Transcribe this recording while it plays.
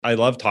I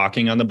love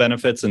talking on the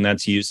benefits, and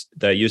that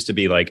used to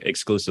be like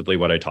exclusively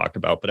what I talked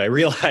about. But I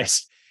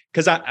realized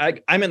because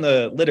I'm in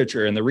the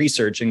literature and the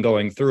research and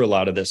going through a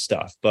lot of this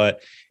stuff,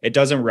 but it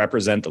doesn't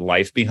represent the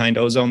life behind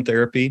ozone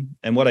therapy.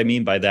 And what I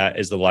mean by that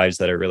is the lives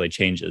that it really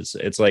changes.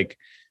 It's like,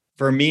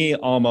 for me,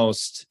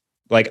 almost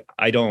like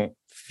I don't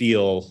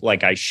feel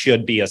like I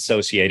should be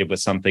associated with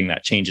something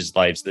that changes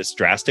lives this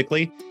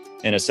drastically,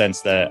 in a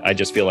sense that I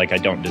just feel like I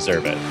don't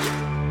deserve it.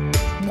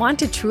 Want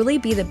to truly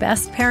be the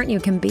best parent you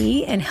can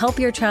be and help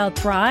your child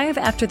thrive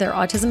after their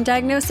autism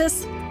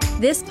diagnosis?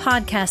 This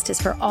podcast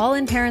is for all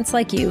in parents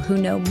like you who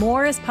know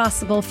more is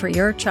possible for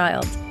your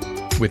child.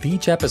 With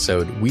each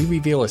episode, we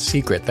reveal a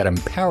secret that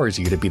empowers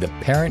you to be the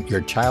parent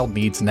your child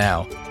needs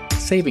now,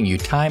 saving you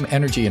time,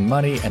 energy, and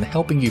money, and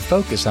helping you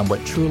focus on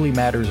what truly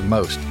matters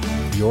most,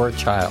 your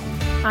child.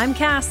 I'm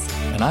Cass.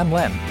 And I'm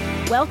Len.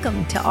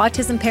 Welcome to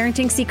Autism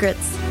Parenting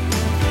Secrets.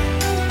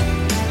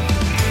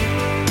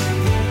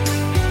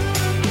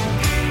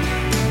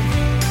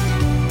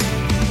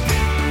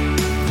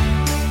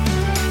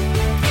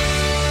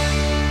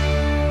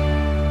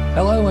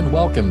 Hello and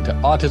welcome to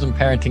Autism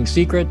Parenting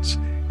Secrets.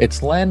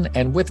 It's Len,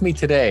 and with me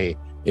today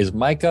is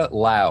Micah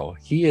Lau.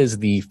 He is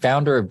the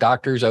founder of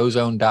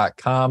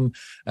DoctorsOzone.com,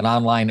 an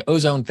online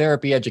ozone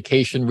therapy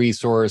education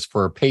resource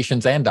for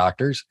patients and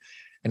doctors.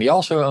 And he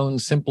also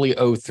owns Simply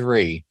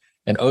O3,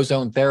 an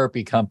ozone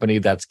therapy company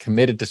that's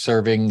committed to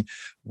serving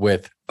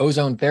with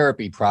ozone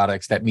therapy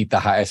products that meet the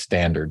highest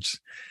standards.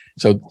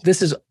 So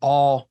this is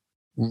all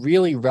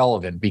really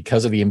relevant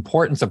because of the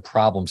importance of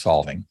problem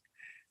solving,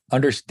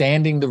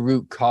 understanding the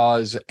root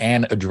cause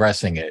and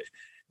addressing it.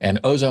 And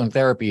ozone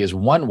therapy is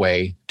one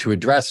way to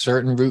address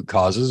certain root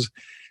causes.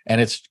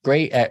 And it's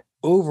great at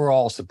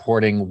overall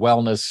supporting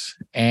wellness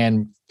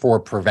and for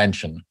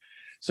prevention.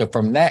 So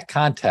from that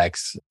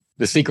context,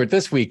 the secret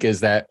this week is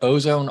that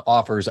ozone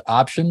offers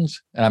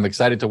options. And I'm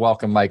excited to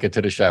welcome Micah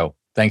to the show.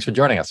 Thanks for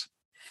joining us.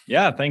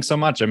 Yeah, thanks so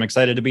much. I'm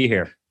excited to be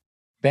here.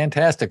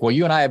 Fantastic. Well,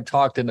 you and I have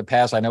talked in the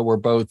past. I know we're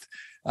both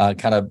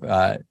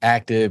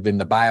active in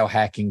the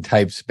biohacking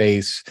type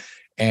space.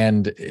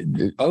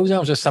 And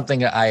ozone is just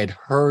something that I had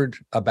heard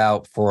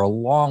about for a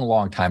long,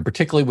 long time,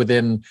 particularly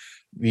within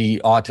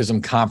the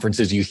autism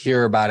conferences. You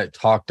hear about it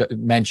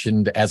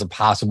mentioned as a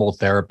possible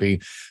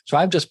therapy. So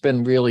I've just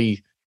been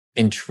really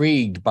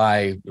intrigued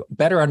by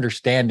better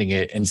understanding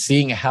it and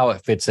seeing how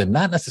it fits in,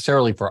 not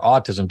necessarily for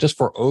autism, just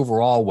for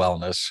overall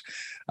wellness.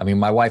 I mean,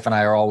 my wife and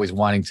I are always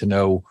wanting to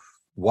know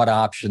what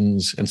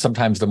options, and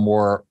sometimes the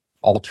more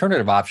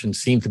alternative options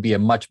seem to be a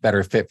much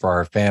better fit for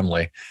our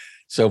family.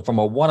 So from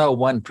a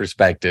 101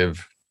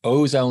 perspective,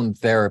 ozone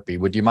therapy,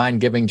 would you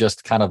mind giving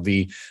just kind of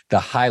the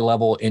high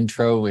level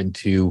intro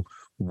into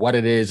what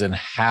it is and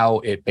how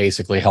it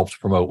basically helps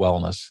promote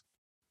wellness?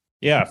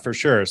 Yeah, for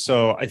sure.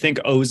 So I think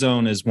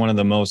ozone is one of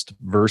the most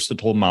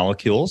versatile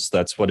molecules.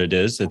 That's what it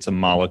is. It's a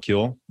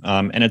molecule,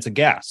 and it's a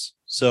gas.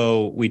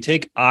 So we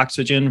take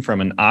oxygen from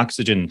an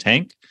oxygen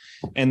tank,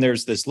 and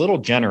there's this little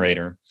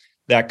generator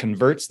that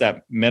converts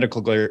that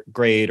medical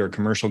grade or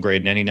commercial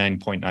grade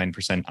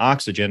 99.9%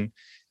 oxygen.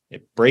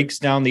 It breaks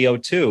down the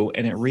O2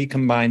 and it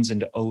recombines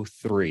into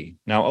O3.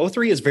 Now,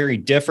 O3 is very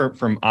different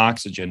from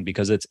oxygen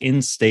because it's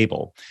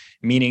unstable,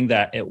 meaning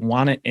that it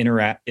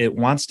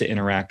wants to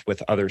interact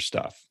with other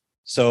stuff.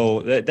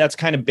 So that's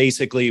kind of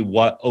basically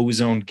what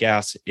ozone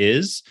gas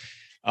is.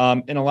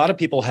 And a lot of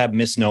people have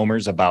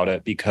misnomers about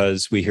it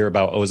because we hear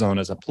about ozone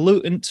as a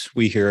pollutant.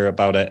 We hear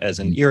about it as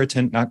an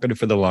irritant, not good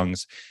for the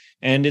lungs.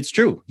 And it's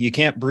true. You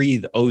can't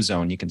breathe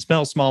ozone. You can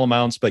smell small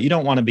amounts, but you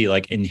don't want to be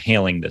like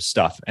inhaling this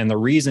stuff. And the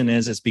reason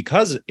is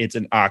because it's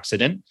an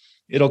oxidant.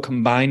 It'll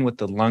combine with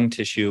the lung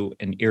tissue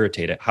and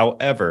irritate it.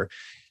 However,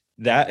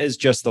 that is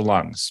just the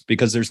lungs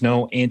because there's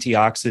no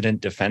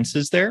antioxidant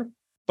defenses there.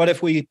 But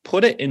if we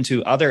put it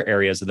into other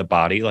areas of the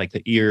body, like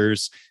the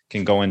ears,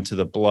 can go into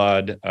the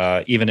blood,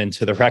 even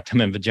into the rectum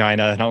and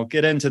vagina. And I'll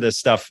get into this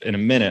stuff in a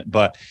minute,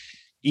 but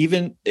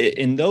even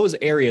in those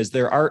areas,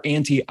 there are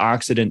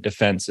antioxidant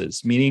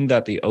defenses, meaning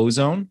that the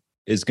ozone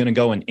is going to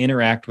go and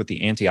interact with the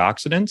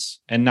antioxidants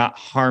and not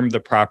harm the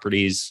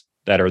properties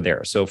that are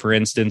there. So for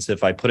instance,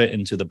 if I put it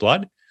into the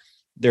blood,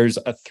 there's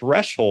a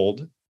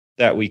threshold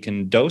that we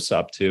can dose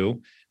up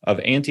to of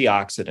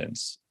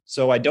antioxidants.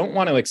 So I don't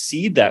want to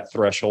exceed that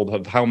threshold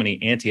of how many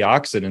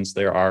antioxidants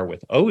there are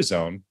with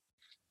ozone.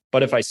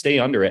 But if I stay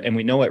under it, and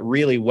we know it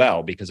really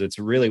well because it's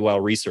really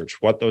well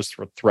researched what those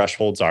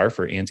thresholds are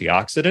for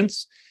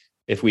antioxidants,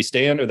 if we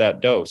stay under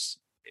that dose,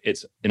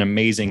 it's an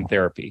amazing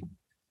therapy.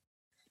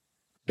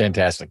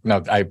 Fantastic.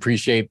 No, I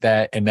appreciate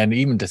that. And then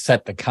even to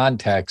set the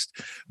context,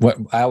 what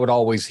I would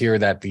always hear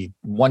that the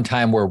one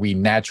time where we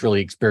naturally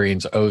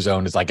experience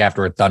ozone is like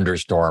after a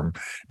thunderstorm,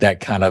 that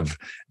kind of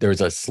there's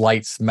a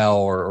slight smell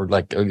or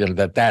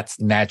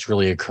that's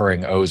naturally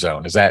occurring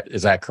ozone. Is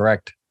that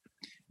correct?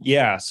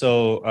 Yeah,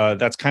 so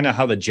that's kind of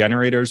how the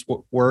generators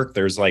work.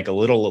 There's like a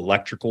little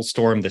electrical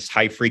storm, this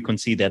high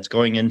frequency that's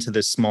going into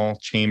this small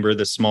chamber,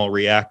 this small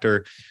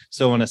reactor.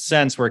 So in a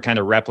sense, we're kind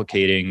of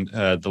replicating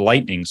the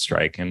lightning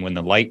strike. And when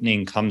the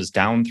lightning comes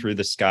down through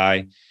the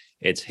sky,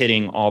 it's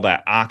hitting all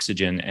that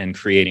oxygen and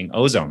creating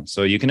ozone.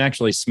 So you can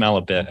actually smell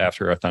a bit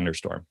after a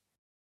thunderstorm.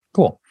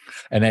 Cool.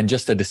 And then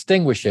just to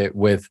distinguish it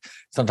with,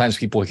 sometimes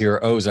people hear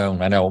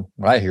ozone. I know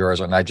when I hear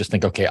ozone, I just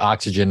think, okay,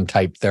 oxygen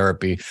type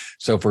therapy.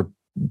 So for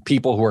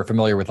people who are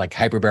familiar with like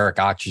hyperbaric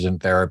oxygen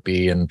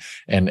therapy and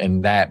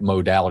that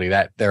modality,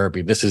 that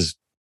therapy, this is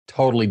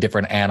totally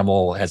different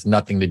animal, has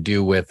nothing to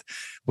do with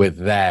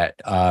that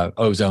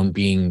ozone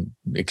being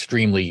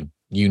extremely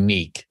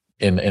unique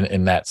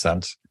in that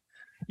sense.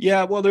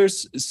 Yeah, well,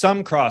 there's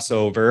some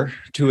crossover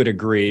to a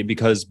degree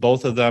because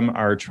both of them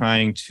are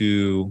trying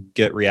to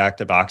get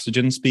reactive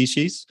oxygen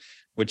species,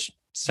 which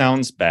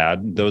sounds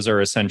bad. Those are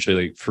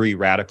essentially free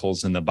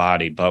radicals in the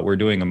body, but we're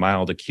doing a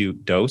mild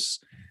acute dose.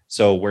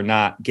 So we're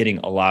not getting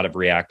a lot of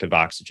reactive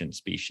oxygen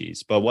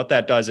species. But what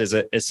that does is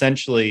it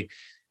essentially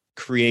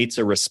creates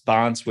a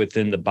response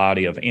within the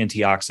body of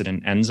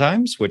antioxidant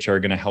enzymes, which are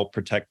going to help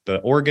protect the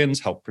organs,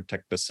 help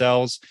protect the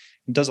cells.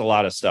 It does a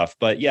lot of stuff.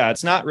 But yeah,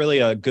 it's not really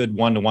a good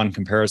one-to-one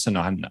comparison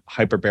on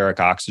hyperbaric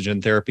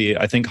oxygen therapy.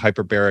 I think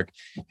hyperbaric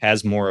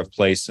has more of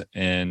place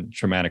in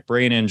traumatic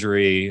brain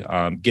injury,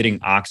 getting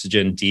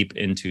oxygen deep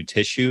into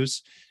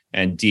tissues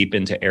and deep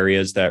into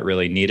areas that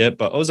really need it.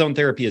 But ozone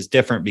therapy is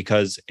different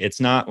because it's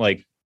not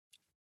like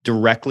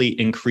directly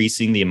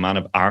increasing the amount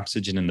of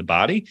oxygen in the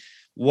body.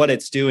 What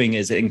it's doing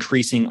is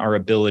increasing our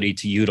ability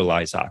to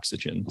utilize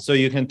oxygen. So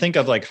you can think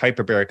of like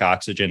hyperbaric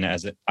oxygen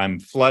as I'm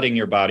flooding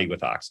your body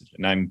with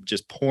oxygen. I'm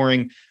just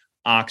pouring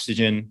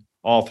oxygen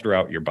all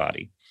throughout your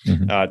body,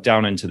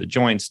 down into the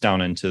joints,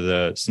 down into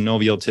the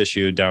synovial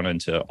tissue, down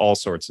into all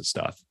sorts of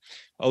stuff.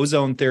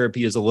 Ozone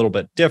therapy is a little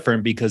bit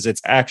different because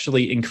it's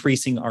actually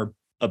increasing our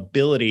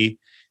ability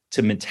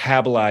to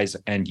metabolize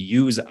and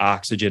use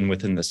oxygen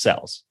within the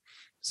cells.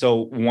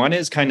 So one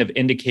is kind of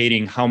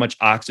indicating how much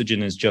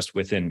oxygen is just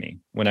within me.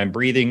 When I'm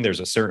breathing, there's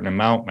a certain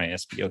amount. My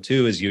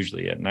SpO2 is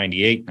usually at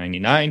 98,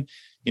 99.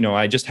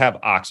 I just have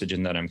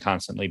oxygen that I'm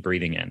constantly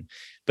breathing in.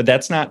 But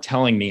that's not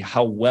telling me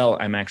how well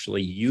I'm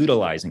actually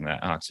utilizing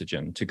that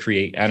oxygen to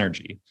create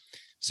energy.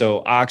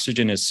 So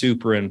oxygen is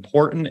super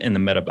important in the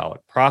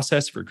metabolic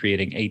process for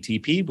creating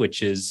ATP,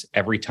 which is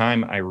every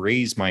time I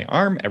raise my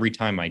arm, every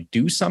time I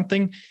do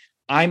something,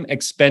 I'm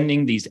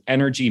expending these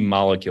energy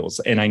molecules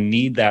and I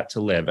need that to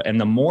live.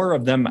 And the more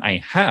of them I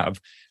have,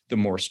 the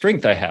more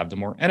strength I have, the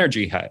more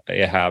energy I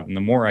have, and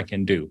the more I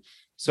can do.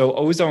 So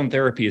ozone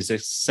therapy is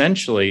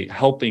essentially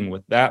helping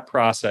with that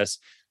process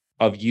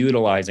of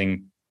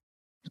utilizing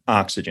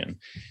oxygen.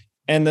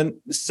 And then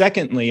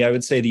secondly, I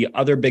would say the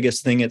other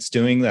biggest thing it's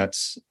doing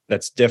that's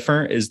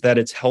different is that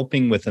it's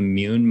helping with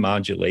immune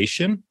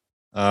modulation.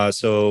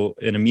 So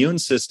an immune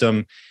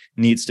system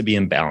needs to be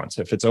in balance.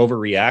 If it's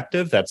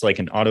overreactive, that's like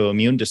an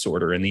autoimmune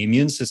disorder, and the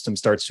immune system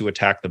starts to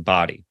attack the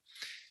body.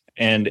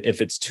 And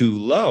if it's too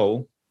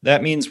low,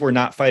 that means we're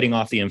not fighting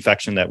off the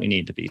infection that we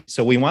need to be.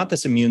 So we want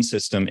this immune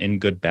system in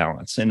good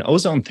balance. And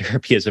ozone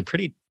therapy is a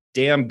pretty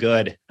damn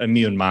good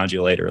immune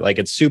modulator. Like,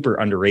 it's super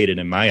underrated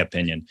in my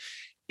opinion.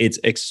 It's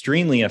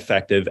extremely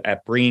effective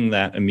at bringing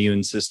that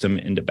immune system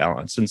into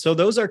balance. And so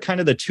those are kind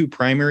of the two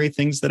primary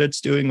things that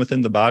it's doing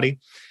within the body.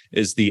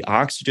 Is the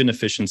oxygen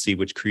efficiency,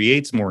 which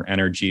creates more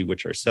energy,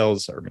 which our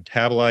cells are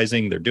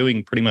metabolizing. They're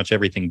doing pretty much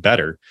everything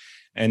better.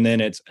 And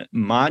then it's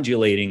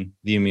modulating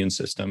the immune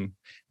system.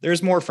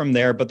 There's more from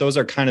there, but those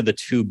are kind of the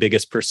two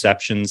biggest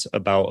perceptions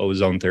about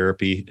ozone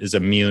therapy is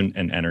immune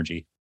and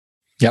energy.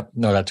 Yep.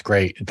 No, that's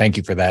great. Thank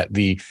you for that.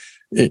 The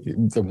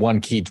one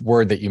key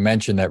word that you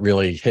mentioned that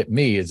really hit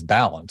me is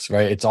balance,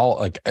 right? It's all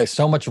like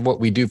so much of what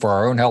we do for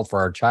our own health, for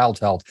our child's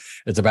health,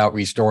 it's about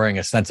restoring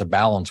a sense of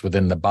balance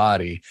within the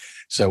body.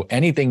 So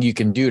anything you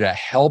can do to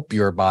help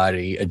your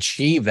body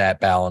achieve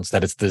that balance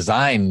that it's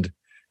designed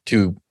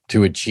to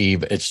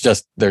achieve, it's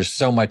just, there's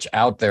so much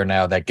out there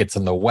now that gets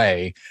in the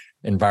way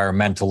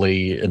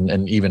environmentally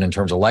and even in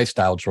terms of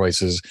lifestyle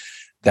choices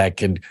that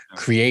can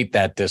create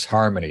that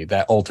disharmony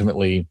that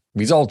ultimately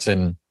results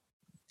in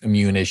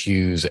immune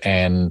issues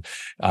and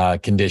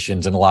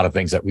conditions and a lot of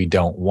things that we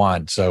don't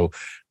want. So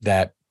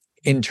that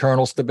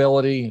internal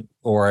stability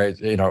or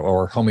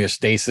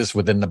homeostasis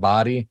within the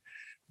body,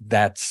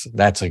 that's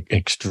an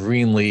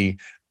extremely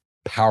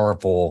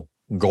powerful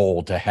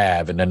goal to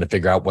have, and then to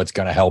figure out what's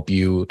going to help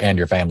you and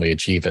your family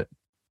achieve it.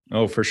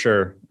 Oh, for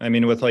sure. I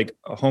mean, with like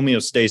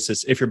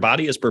homeostasis, if your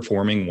body is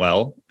performing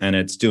well and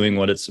it's doing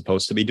what it's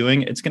supposed to be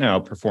doing, it's going to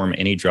outperform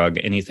any drug,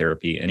 any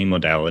therapy, any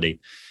modality.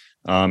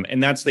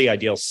 And that's the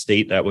ideal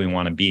state that we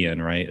want to be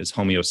in, right? Is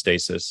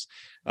homeostasis.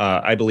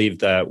 I believe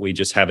that we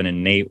just have an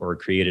innate or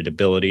created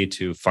ability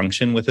to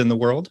function within the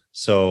world.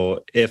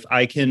 So if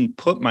I can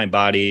put my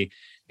body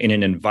in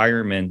an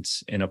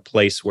environment, in a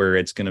place where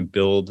it's going to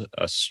build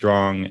a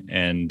strong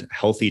and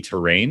healthy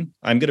terrain,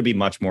 I'm going to be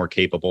much more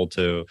capable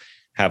to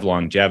have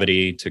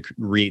longevity, to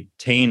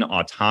retain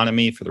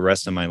autonomy for the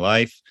rest of my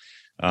life,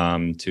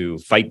 to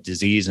fight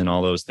disease and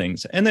all those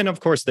things. And then, of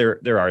course, there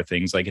are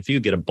things like if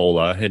you get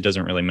Ebola, it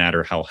doesn't really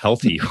matter how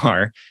healthy you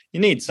are. You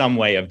need some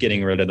way of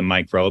getting rid of the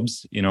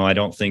microbes. I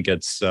don't think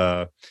it's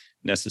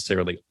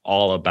necessarily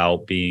all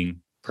about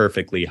being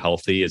perfectly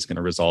healthy is going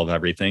to resolve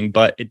everything,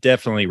 but it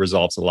definitely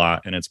resolves a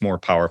lot, and it's more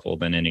powerful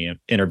than any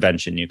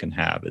intervention you can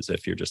have as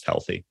if you're just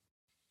healthy.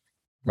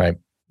 Right.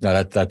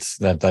 No,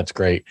 that's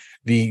great.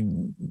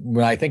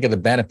 When I think of the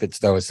benefits,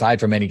 though, aside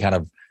from any kind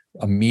of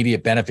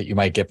immediate benefit you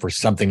might get for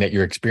something that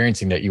you're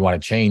experiencing that you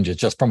want to change,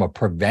 it's just from a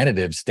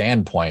preventative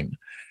standpoint,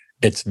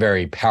 it's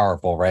very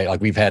powerful, right?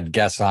 Like we've had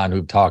guests on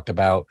who've talked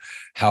about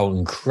how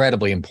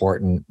incredibly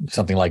important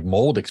something like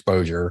mold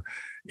exposure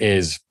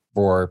is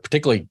for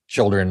particularly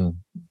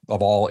children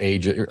of all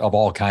ages, of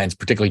all kinds,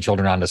 particularly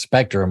children on the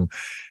spectrum.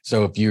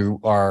 So if you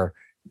are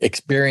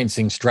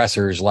experiencing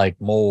stressors like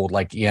mold,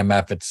 like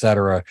EMF, et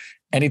cetera,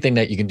 anything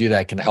that you can do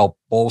that can help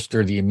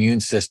bolster the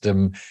immune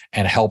system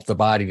and help the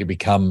body to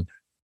become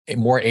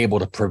more able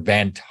to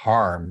prevent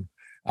harm.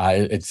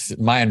 It's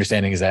my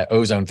understanding is that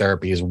ozone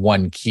therapy is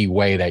one key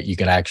way that you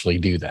can actually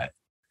do that.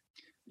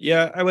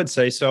 Yeah, I would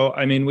say so.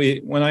 I mean,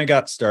 when I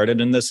got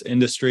started in this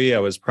industry, I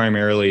was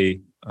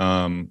primarily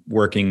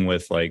working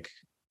with like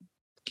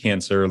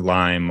cancer,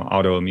 Lyme,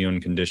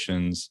 autoimmune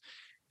conditions,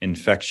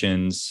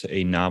 infections,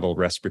 a novel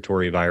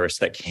respiratory virus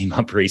that came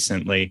up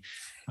recently.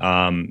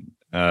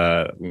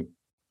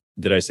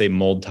 Did I say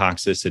mold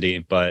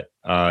toxicity? But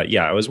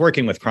yeah, I was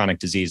working with chronic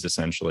disease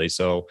essentially.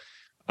 So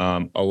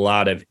a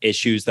lot of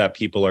issues that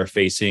people are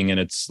facing.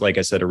 And it's, like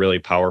I said, a really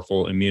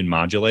powerful immune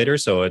modulator.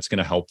 So it's going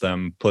to help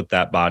them put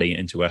that body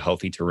into a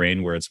healthy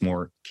terrain where it's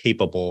more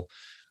capable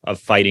of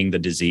fighting the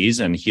disease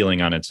and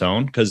healing on its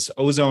own. Because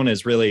ozone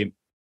is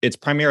it's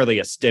primarily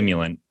a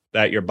stimulant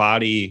that your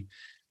body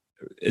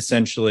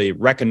essentially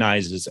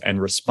recognizes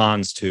and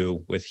responds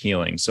to with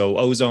healing. So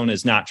ozone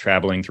is not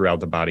traveling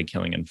throughout the body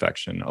killing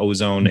infection.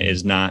 Ozone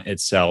is not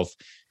itself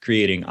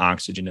creating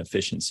oxygen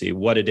efficiency.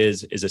 What it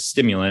is a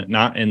stimulant,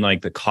 not in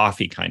like the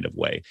coffee kind of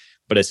way,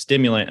 but a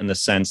stimulant in the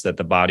sense that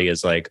the body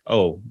is like,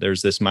 oh,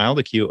 there's this mild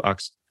acute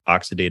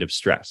oxidative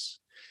stress.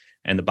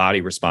 And the body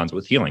responds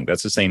with healing.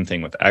 That's the same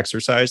thing with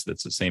exercise.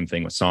 That's the same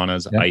thing with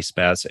saunas, ice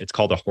baths. It's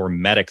called a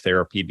hormetic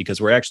therapy because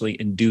we're actually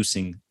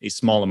inducing a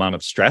small amount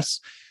of stress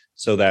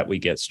so that we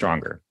get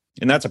stronger.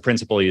 And that's a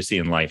principle you see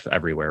in life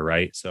everywhere,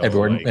 right? So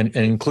everywhere, and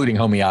including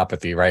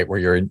homeopathy, right? Where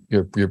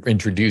you're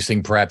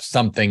introducing perhaps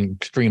something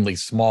extremely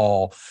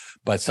small,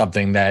 but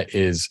something that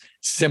is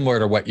similar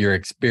to what you're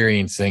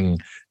experiencing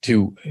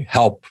to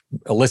help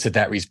elicit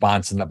that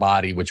response in the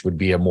body, which would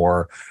be a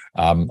more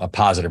a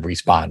positive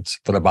response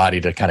for the body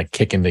to kind of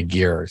kick into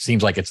gear. It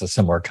seems like it's a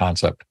similar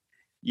concept.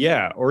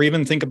 Yeah. Or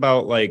even think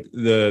about like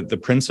the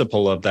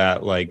principle of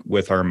that, like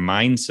with our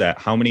mindset,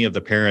 how many of the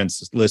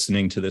parents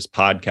listening to this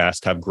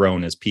podcast have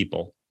grown as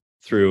people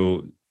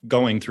through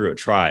going through a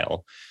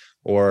trial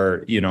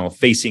or,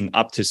 facing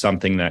up to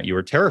something that you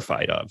were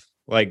terrified of?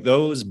 Like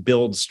those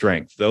build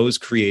strength, those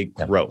create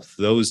growth,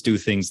 those do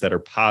things that are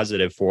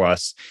positive for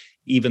us,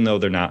 even though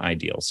they're not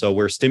ideal. So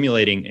we're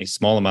stimulating a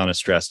small amount of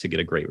stress to get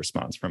a great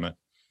response from it.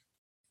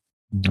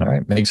 All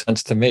right. Makes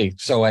sense to me.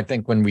 So I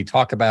think when we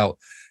talk about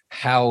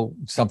how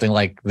something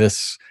like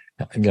this,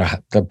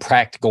 the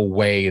practical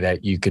way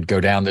that you could go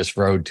down this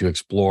road to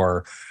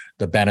explore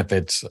the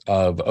benefits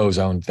of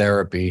ozone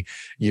therapy,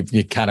 you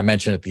kind of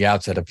mentioned at the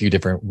outset a few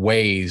different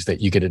ways that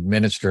you could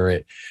administer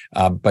it.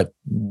 But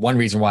one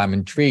reason why I'm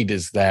intrigued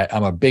is that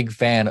I'm a big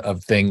fan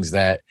of things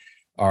that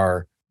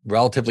are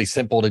relatively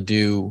simple to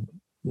do,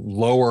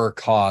 lower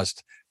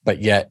cost, but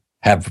yet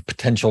have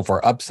potential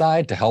for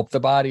upside to help the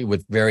body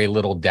with very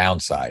little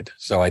downside.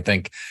 So I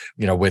think,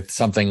 with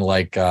something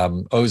like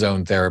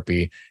ozone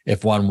therapy,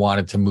 if one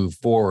wanted to move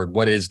forward,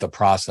 what is the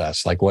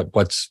process? Like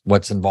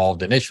what's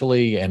involved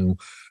initially, and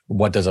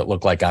what does it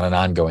look like on an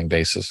ongoing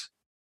basis?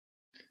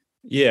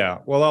 Yeah,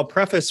 well, I'll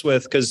preface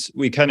with, because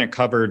we kind of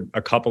covered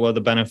a couple of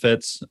the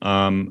benefits.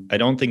 I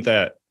don't think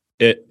that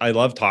I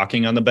love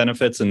talking on the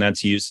benefits, and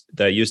that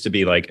used to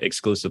be like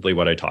exclusively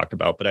what I talked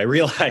about. But I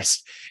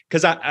realized,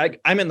 because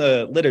I'm in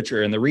the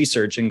literature and the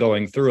research and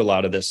going through a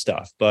lot of this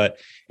stuff, but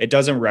it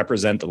doesn't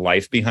represent the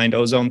life behind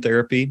ozone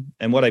therapy.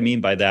 And what I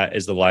mean by that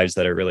is the lives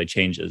that it really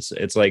changes.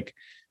 It's like,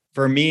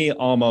 for me,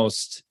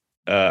 almost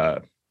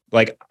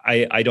like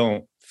I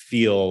don't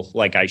feel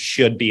like I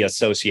should be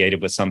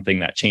associated with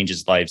something that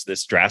changes lives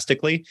this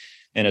drastically,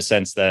 in a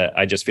sense that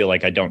I just feel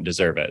like I don't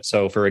deserve it.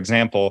 So, for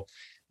example,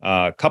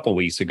 a couple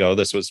weeks ago,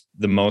 this was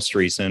the most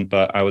recent,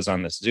 but I was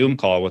on this Zoom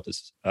call with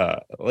this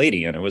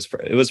lady, and it was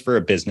for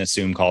a business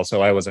Zoom call.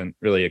 So I wasn't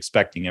really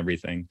expecting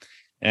everything.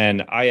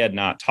 And I had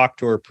not talked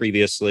to her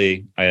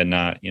previously. I had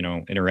not,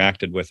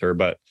 interacted with her,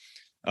 but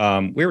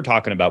we were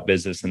talking about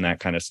business and that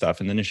kind of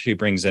stuff. And then she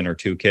brings in her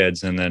two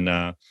kids and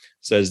then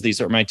says, "These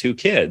are my two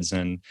kids."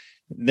 And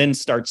then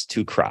starts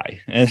to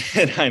cry. And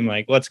I'm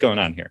like, "What's going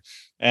on here?"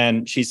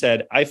 And she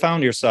said, "I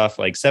found your stuff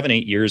like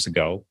 7-8 years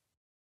ago.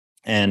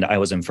 And I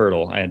was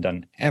infertile. I had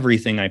done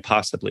everything I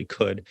possibly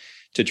could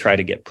to try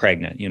to get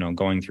pregnant,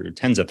 going through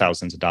tens of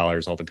thousands of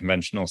dollars, all the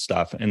conventional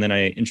stuff. And then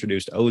I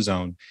introduced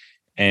ozone,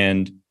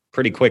 and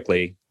pretty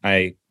quickly,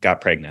 I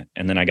got pregnant,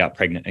 and then I got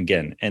pregnant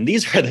again. And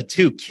these are the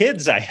 2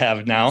 kids I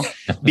have now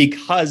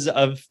because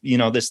of,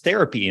 this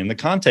therapy and the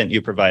content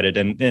you provided.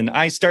 And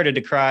I started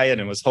to cry, and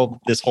it was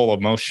this whole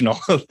emotional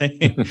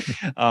thing.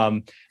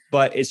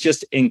 But it's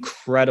just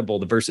incredible,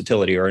 the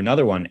versatility. Or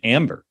another one,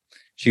 Amber.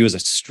 She was a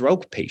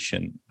stroke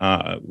patient,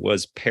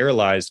 was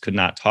paralyzed, could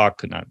not talk,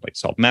 could not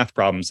solve math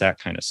problems, that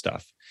kind of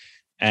stuff.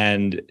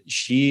 And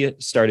she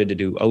started to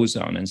do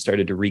ozone and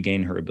started to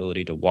regain her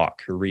ability to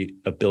walk, her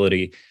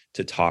ability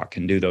to talk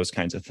and do those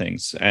kinds of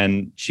things.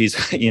 And she's,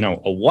 a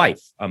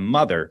wife, a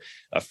mother,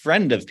 a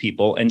friend of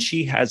people, and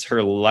she has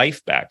her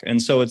life back.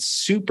 And so it's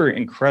super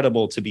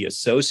incredible to be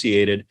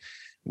associated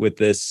with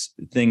this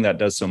thing that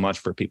does so much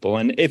for people.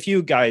 And if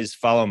you guys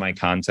follow my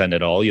content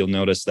at all, you'll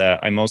notice that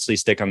I mostly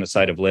stick on the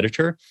side of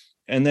literature.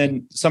 And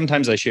then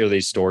sometimes I share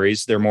these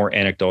stories. They're more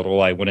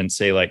anecdotal. I wouldn't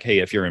say hey,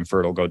 if you're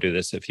infertile, go do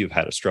this. If you've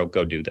had a stroke,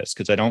 go do this,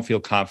 because I don't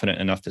feel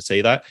confident enough to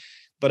say that.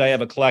 But I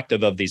have a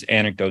collective of these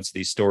anecdotes,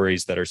 these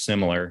stories that are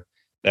similar,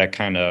 that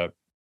kind of,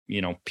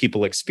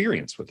 people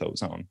experience with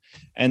ozone.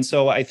 And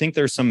so I think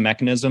there's some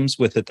mechanisms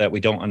with it that we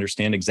don't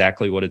understand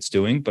exactly what it's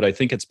doing, but I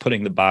think it's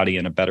putting the body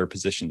in a better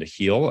position to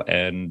heal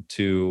and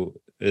to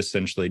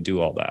essentially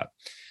do all that.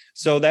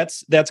 So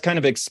that's kind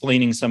of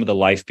explaining some of the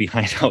life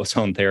behind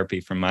ozone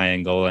therapy from my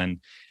angle, and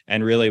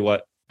really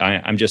what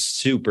I'm just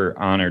super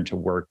honored to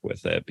work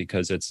with it,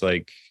 because it's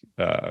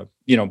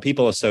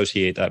people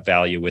associate that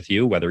value with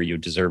you, whether you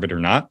deserve it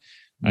or not.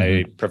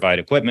 I provide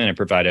equipment, I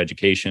provide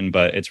education,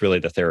 but it's really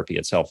the therapy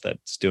itself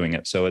that's doing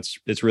it. So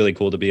it's really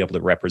cool to be able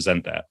to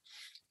represent that.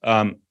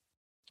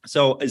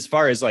 So as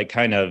far as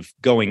kind of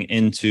going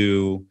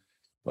into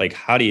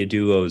how do you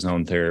do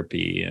ozone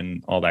therapy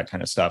and all that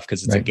kind of stuff,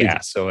 because it's a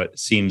gas, so it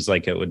seems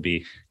like it would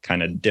be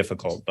kind of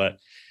difficult. But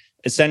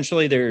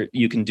essentially,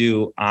 you can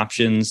do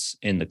options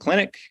in the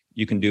clinic,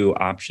 you can do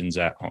options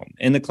at home.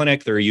 In the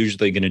clinic, they're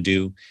usually going to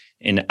do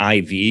an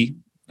IV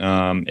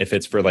if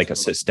it's for a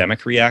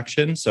systemic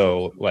reaction.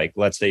 So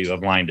let's say you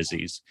have Lyme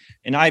disease,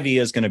 an IV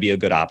is going to be a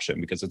good option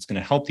because it's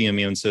going to help the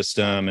immune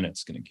system, and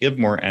it's going to give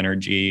more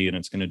energy, and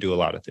it's going to do a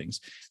lot of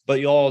things. But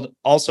you'll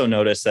also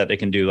notice that they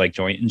can do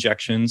joint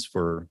injections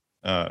for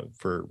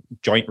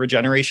joint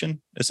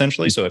regeneration,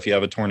 essentially. So if you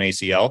have a torn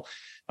ACL,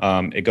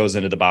 it goes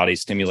into the body,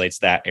 stimulates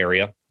that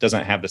area,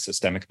 doesn't have the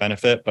systemic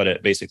benefit, but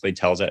it basically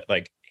tells it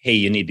hey,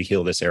 you need to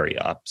heal this area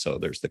up. So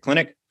there's the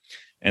clinic,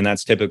 and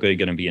that's typically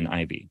going to be an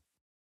IV.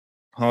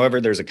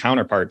 However, there's a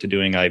counterpart to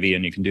doing IV,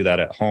 and you can do that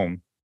at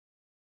home.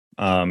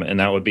 And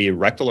that would be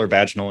rectal or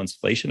vaginal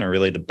insufflation are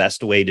really the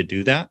best way to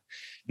do that.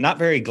 Not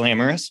very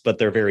glamorous, but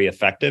they're very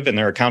effective, and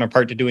they're a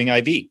counterpart to doing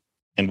IV,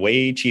 and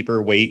way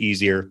cheaper, way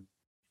easier.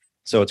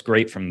 So it's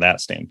great from that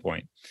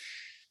standpoint.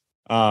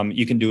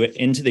 You can do it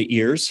into the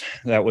ears.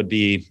 That would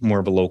be more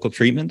of a local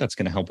treatment. That's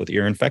going to help with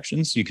ear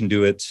infections. You can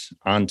do it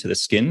onto the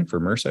skin for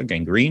MRSA,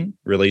 gangrene,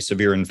 really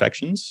severe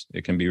infections.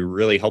 It can be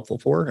really helpful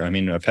for.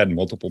 I've had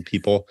multiple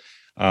people.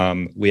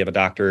 We have a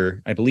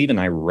doctor, I believe in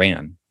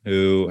Iran,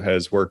 who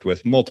has worked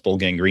with multiple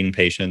gangrene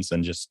patients,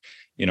 and just,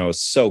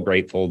 so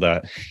grateful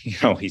that,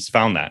 he's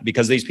found that,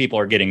 because these people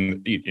are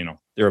getting,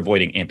 they're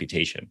avoiding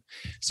amputation.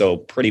 So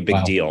pretty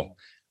big deal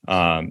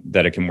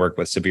that it can work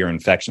with severe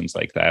infections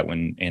like that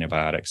when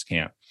antibiotics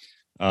can't.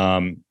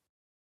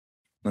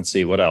 Let's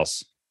see, what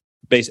else?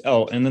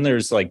 And then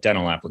there's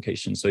dental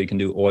applications. So you can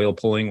do oil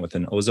pulling with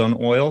an ozone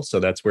oil. So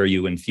that's where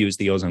you infuse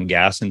the ozone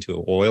gas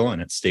into oil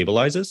and it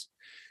stabilizes.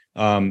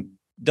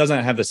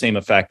 Doesn't have the same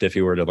effect if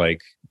you were to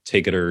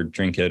take it or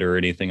drink it or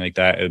anything like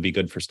that. It would be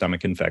good for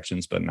stomach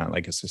infections, but not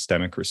a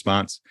systemic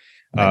response.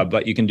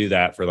 But you can do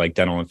that for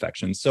dental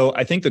infections. So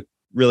I think the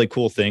really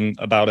cool thing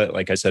about it,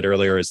 like I said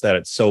earlier, is that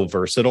it's so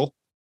versatile.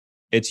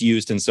 It's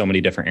used in so many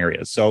different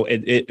areas. So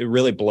it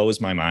really blows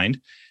my mind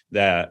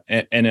that,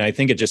 and I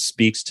think it just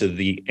speaks to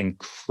the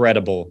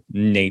incredible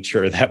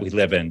nature that we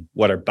live in,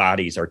 what our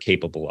bodies are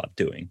capable of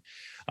doing.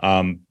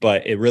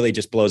 But it really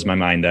just blows my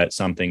mind that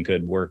something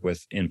could work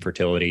with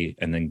infertility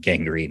and then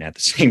gangrene at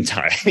the same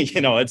time.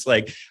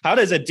 It's how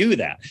does it do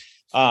that?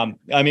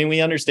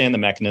 We understand the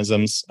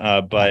mechanisms,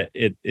 but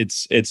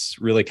it's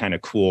really kind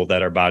of cool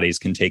that our bodies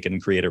can take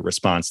and create a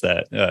response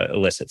that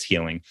elicits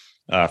healing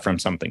from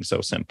something so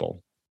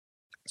simple.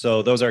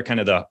 So those are kind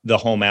of the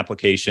home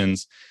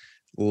applications.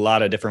 A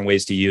lot of different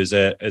ways to use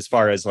it. As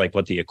far as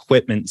what the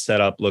equipment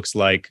setup looks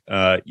like,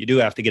 you do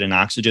have to get an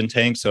oxygen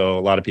tank. So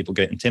a lot of people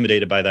get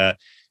intimidated by that.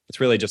 It's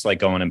really just like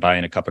going and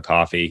buying a cup of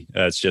coffee.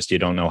 It's just you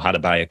don't know how to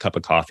buy a cup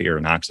of coffee or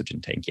an oxygen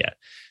tank yet.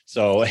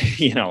 So,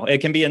 it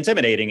can be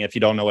intimidating if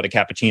you don't know what a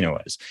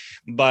cappuccino is.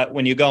 But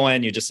when you go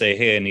in, you just say,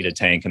 hey, I need a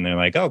tank. And they're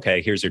like,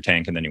 okay, here's your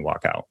tank. And then you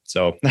walk out.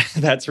 So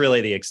that's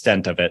really the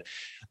extent of it.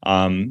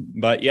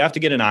 But you have to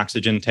get an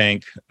oxygen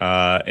tank.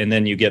 And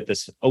then you get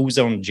this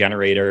ozone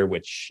generator,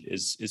 which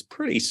is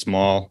pretty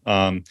small,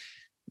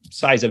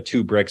 size of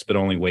 2 bricks, but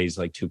only weighs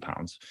 2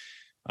 pounds.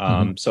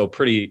 So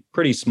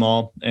pretty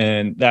small.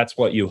 And that's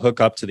what you hook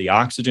up to the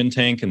oxygen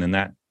tank. And then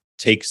that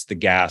takes the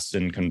gas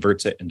and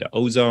converts it into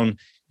ozone.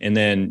 And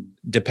then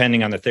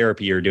depending on the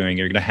therapy you're doing,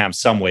 you're going to have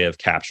some way of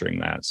capturing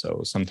that.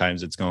 So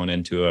sometimes it's going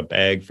into a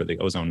bag for the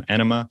ozone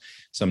enema.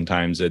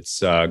 Sometimes it's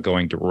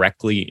going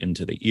directly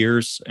into the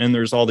ears. And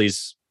there's all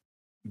these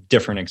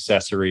different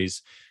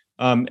accessories.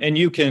 And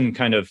you can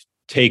kind of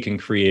take and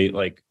create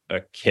like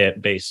a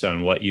kit based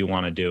on what you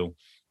want to do.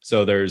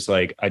 So there's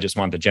like, I just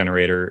want the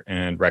generator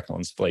and rectal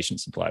insufflation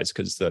supplies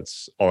because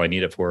that's all I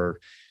need it for.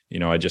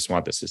 I just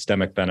want the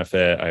systemic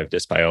benefit. I have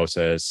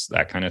dysbiosis,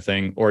 that kind of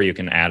thing. Or you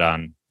can add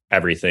on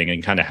everything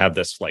and kind of have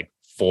this like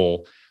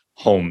full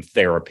home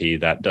therapy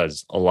that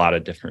does a lot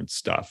of different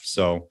stuff.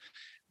 So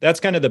that's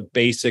kind of the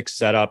basic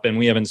setup. And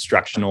we have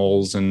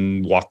instructionals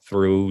and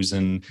walkthroughs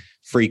and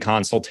free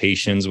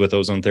consultations with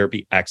ozone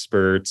therapy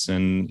experts.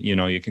 And,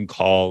 you can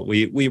call,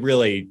 we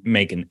really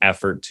make an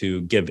effort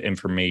to give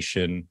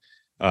information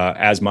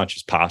as much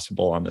as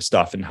possible on the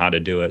stuff and how to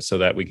do it so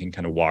that we can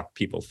kind of walk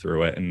people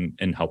through it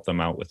and help them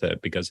out with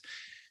it, because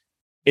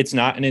it's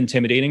not an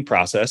intimidating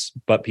process,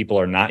 but people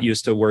are not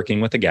used to working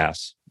with a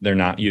gas. They're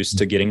not used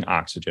to getting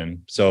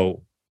oxygen.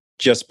 So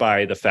just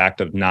by the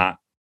fact of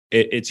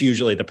it's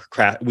usually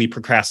we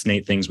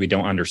procrastinate things we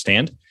don't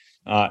understand.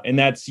 And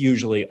that's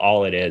usually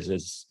all it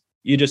is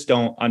you just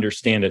don't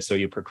understand it. So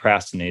you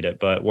procrastinate it.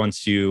 But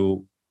once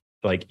you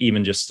like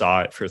even just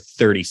saw it for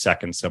 30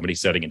 seconds, somebody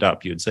setting it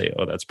up, you'd say,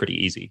 oh, that's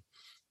pretty easy.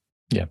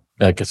 Yeah,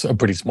 like it's a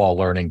pretty small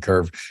learning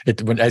curve.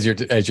 As you're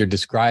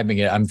describing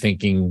it, I'm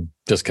thinking,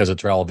 just because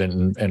it's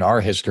relevant in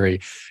our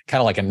history, kind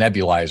of like a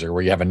nebulizer,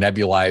 where you have a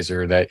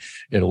nebulizer that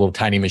a little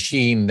tiny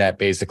machine that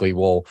basically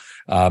will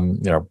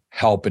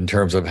help in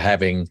terms of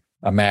having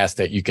a mask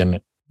that you can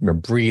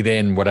breathe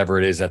in whatever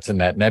it is that's in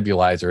that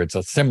nebulizer. It's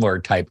a similar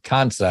type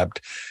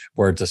concept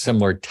where it's a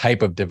similar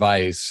type of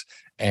device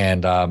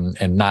and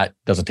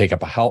doesn't take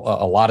up a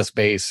lot of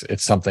space.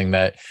 It's something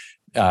that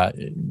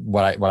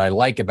what I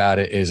like about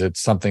it is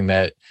it's something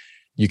that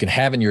you can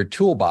have in your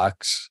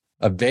toolbox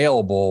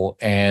available.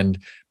 And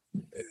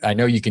I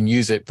know you can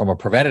use it from a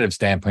preventative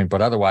standpoint,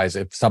 but otherwise,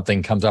 if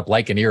something comes up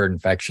like an ear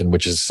infection,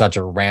 which is such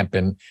a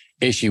rampant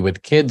issue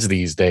with kids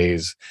these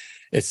days,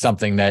 it's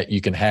something that you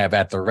can have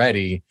at the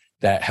ready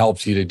that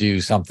helps you to do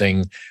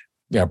something,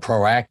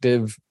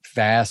 proactive,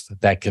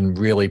 fast, that can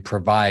really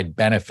provide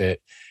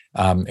benefit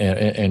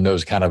in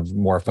those kind of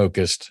more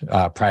focused,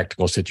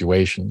 practical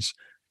situations.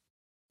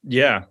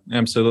 Yeah,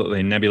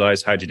 absolutely.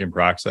 Nebulized hydrogen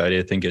peroxide,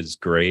 I think, is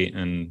great.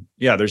 And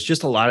yeah, there's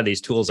just a lot of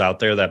these tools out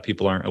there that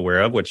people aren't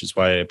aware of, which is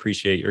why I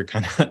appreciate your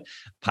kind of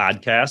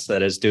podcast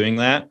that is doing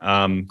that.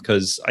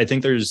 Because I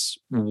think there's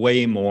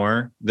way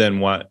more than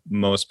what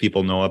most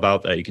people know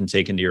about that you can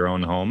take into your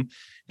own home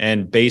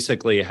and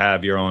basically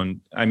have your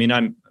own. I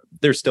mean,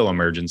 there's still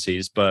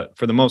emergencies, but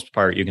for the most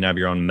part, you can have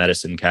your own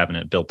medicine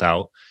cabinet built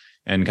out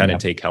and kind of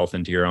take health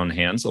into your own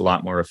hands a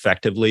lot more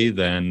effectively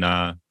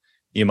than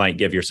you might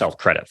give yourself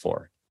credit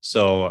for.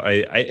 So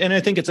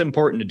I think it's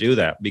important to do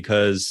that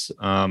because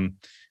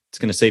it's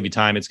going to save you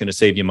time. It's going to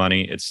save you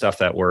money. It's stuff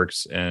that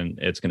works, and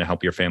it's going to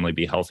help your family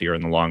be healthier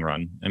in the long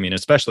run. I mean,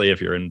 especially if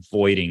you're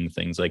avoiding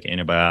things like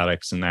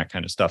antibiotics and that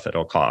kind of stuff at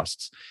all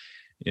costs.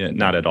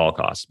 Not at all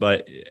costs,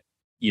 but,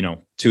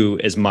 to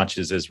as much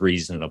as is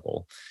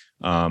reasonable.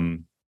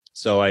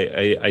 So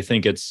I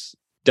think it's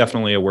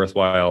definitely a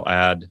worthwhile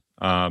add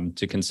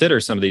to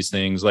consider some of these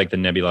things like the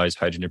nebulized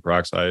hydrogen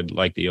peroxide,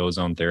 like the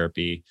ozone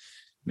therapy,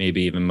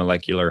 maybe even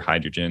molecular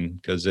hydrogen,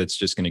 because it's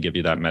just going to give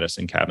you that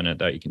medicine cabinet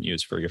that you can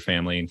use for your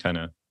family and kind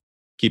of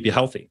keep you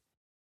healthy.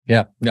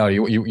 Yeah, no,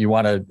 you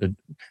want a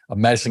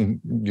medicine,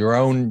 your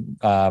own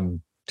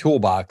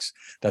toolbox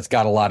that's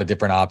got a lot of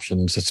different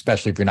options,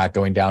 especially if you're not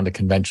going down the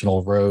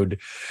conventional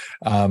road.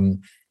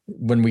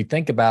 When we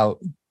think about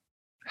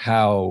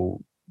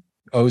how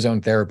ozone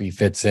therapy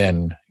fits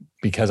in,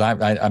 because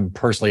I'm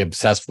personally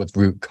obsessed with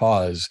root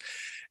cause,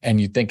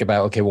 and you think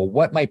about, okay, well,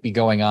 what might be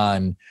going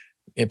on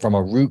from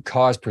a root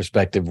cause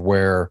perspective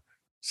where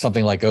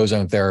something like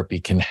ozone therapy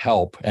can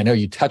help? I know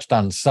you touched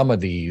on some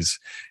of these,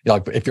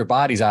 like if your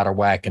body's out of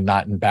whack and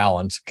not in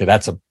balance, okay,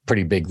 that's a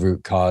pretty big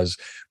root cause.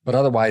 But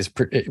otherwise,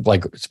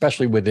 like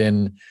especially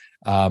within,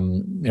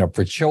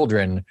 for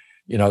children,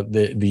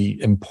 the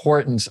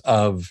importance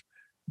of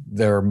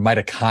their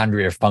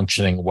mitochondria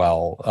functioning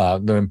well,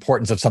 the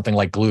importance of something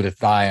like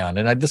glutathione,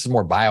 and this is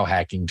more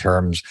biohacking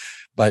terms,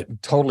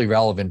 but totally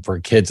relevant for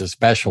kids,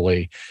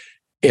 especially.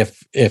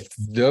 If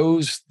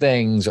those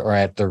things are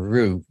at the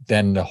root,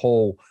 then the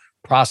whole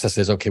process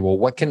is, okay, well,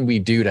 what can we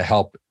do to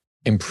help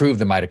improve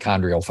the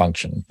mitochondrial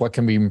function? What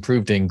can we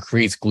improve to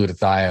increase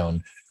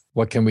glutathione?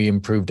 What can we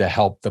improve to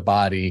help the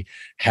body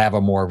have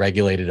a more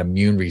regulated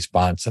immune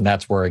response? And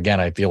that's where,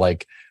 again, I feel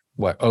like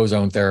what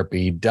ozone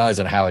therapy does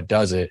and how it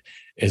does it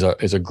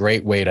is a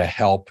great way to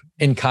help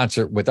in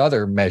concert with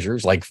other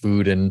measures like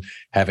food and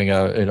having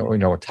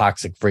a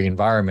toxic-free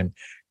environment,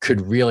 could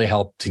really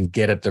help to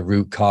get at the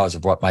root cause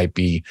of what might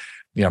be,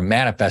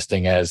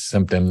 manifesting as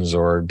symptoms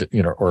or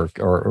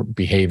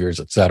behaviors,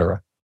 et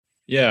cetera.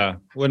 Yeah.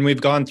 When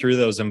we've gone through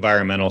those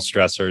environmental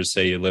stressors,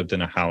 say you lived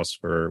in a house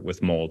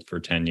with mold for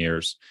 10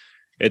 years,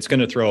 it's going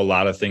to throw a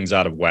lot of things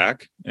out of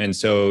whack. And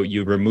so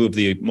you remove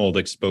the mold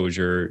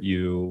exposure,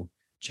 you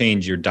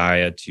change your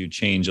diet, you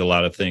change a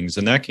lot of things,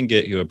 and that can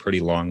get you a pretty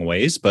long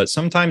ways. But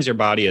sometimes your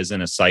body is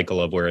in a cycle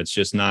of where it's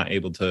just not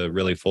able to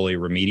really fully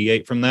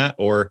remediate from that,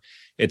 or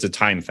it's a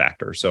time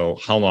factor. So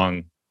how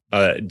long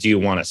do you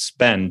want to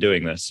spend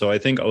doing this? So I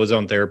think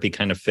ozone therapy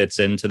kind of fits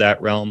into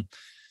that realm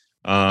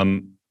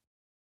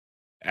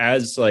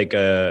as like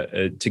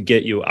to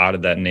get you out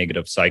of that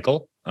negative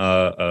cycle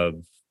of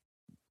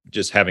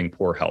just having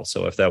poor health.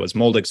 So if that was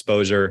mold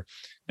exposure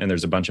and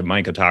there's a bunch of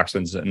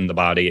mycotoxins in the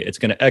body, it's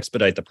going to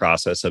expedite the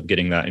process of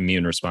getting that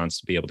immune response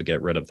to be able to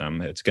get rid of them.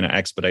 It's going to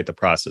expedite the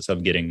process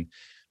of getting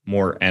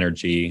more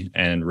energy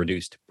and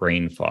reduced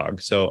brain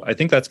fog. So I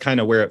think that's kind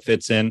of where it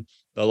fits in.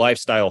 The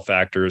lifestyle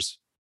factors,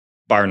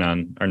 bar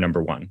none, are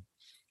number one.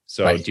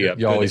 So right.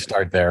 You always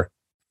start there.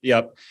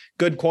 Yep.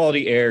 Good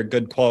quality air,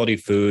 good quality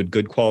food,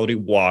 good quality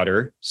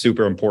water.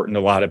 Super important.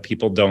 A lot of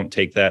people don't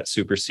take that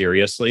super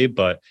seriously,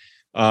 but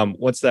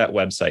what's that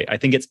website? I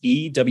think it's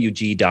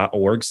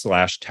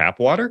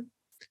ewg.org/tapwater.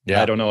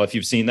 Yeah. I don't know if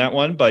you've seen that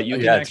one, but you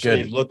can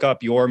actually look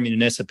up your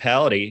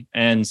municipality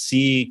and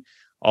see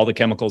all the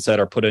chemicals that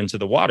are put into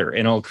the water,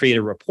 and it'll create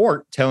a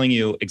report telling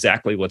you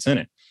exactly what's in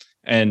it.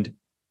 And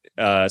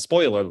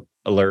spoiler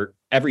alert,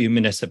 every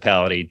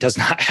municipality does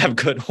not have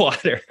good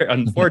water,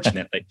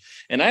 unfortunately.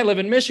 And I live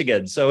in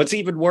Michigan, so it's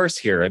even worse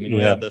here. I mean,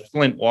 we have the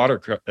Flint water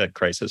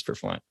crisis for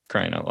Flint,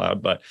 crying out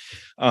loud. But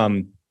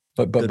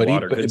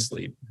good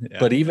sleep. Yeah.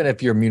 But even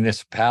if your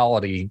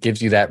municipality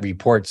gives you that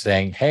report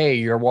saying, hey,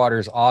 your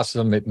water's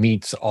awesome, it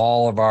meets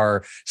all of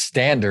our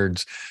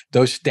standards,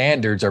 those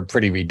standards are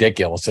pretty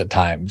ridiculous at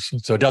times.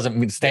 So it doesn't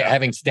mean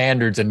having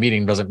standards and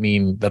meeting doesn't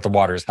mean that the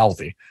water is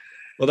healthy.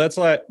 Well, that's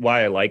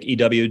why I like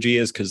EWG,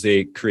 is because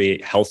they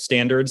create health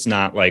standards,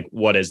 not like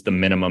what is the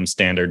minimum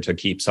standard to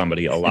keep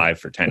somebody alive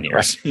for 10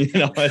 years.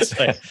 It's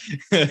like,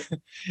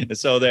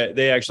 so that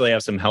they actually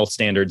have some health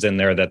standards in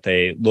there that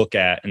they look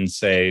at and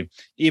say,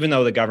 even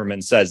though the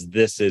government says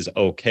this is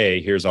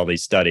okay, here's all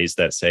these studies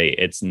that say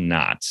it's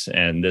not,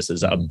 and this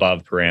is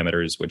above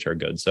parameters, which are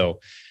good. So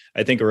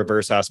I think a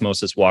reverse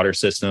osmosis water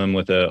system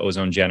with an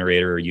ozone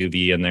generator or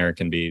UV in there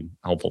can be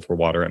helpful for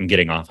water. I'm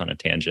getting off on a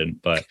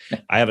tangent, but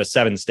I have a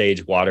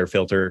 7-stage water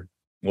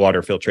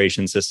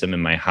filtration system in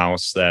my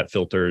house that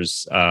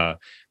filters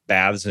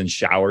baths and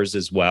showers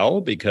as well,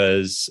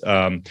 because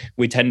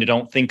we tend to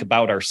don't think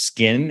about our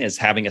skin as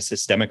having a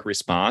systemic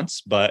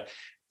response, but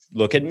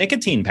look at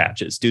nicotine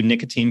patches. Do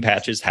nicotine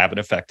patches have an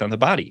effect on the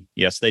body?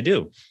 Yes, they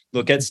do.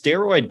 Look at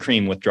steroid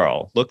cream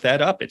withdrawal. Look that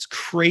up. It's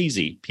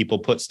crazy. People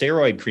put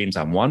steroid creams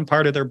on one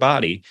part of their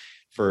body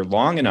for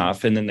long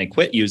enough, and then they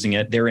quit using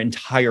it. Their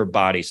entire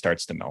body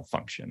starts to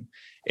malfunction.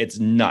 It's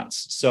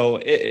nuts. So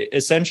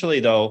essentially,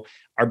 though,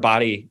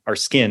 our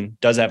skin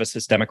does have a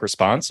systemic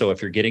response. So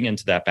if you're getting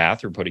into that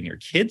bath or putting your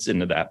kids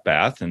into that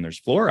bath and there's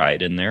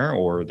fluoride in there,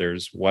 or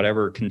there's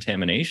whatever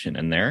contamination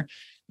in there,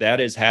 that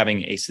is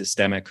having a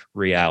systemic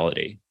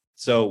reality.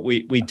 So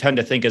we tend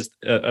to think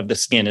of the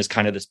skin as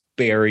kind of this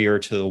barrier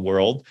to the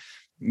world,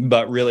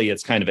 but really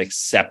it's kind of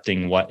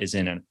accepting what is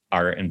in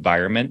our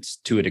environment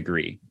to a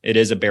degree. It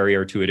is a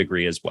barrier to a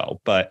degree as well,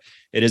 but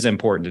it is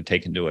important to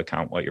take into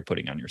account what you're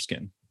putting on your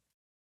skin.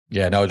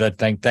 Yeah, no,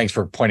 thanks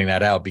for pointing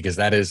that out, because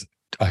that is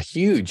a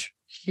huge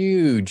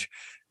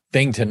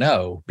thing to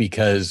know.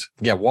 Because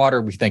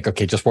water, we think,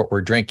 okay, just what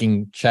we're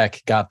drinking,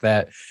 check, got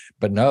that.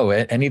 But no,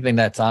 anything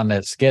that's on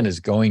that skin is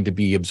going to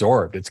be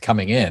absorbed. It's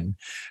coming in,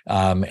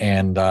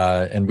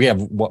 and we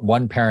have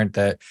one parent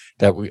that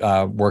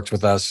works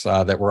with us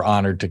that we're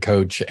honored to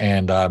coach,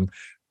 and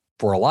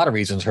for a lot of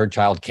reasons, her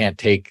child can't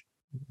take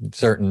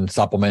certain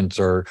supplements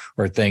or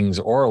things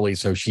orally,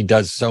 so she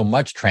does so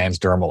much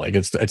transdermally.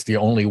 It's the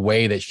only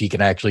way that she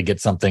can actually get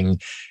something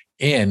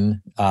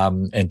in,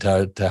 and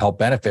to help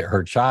benefit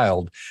her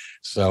child.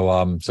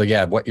 So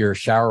what you're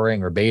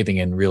showering or bathing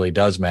in really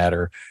does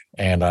matter.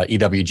 And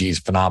EWG is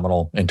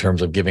phenomenal in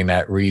terms of giving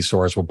that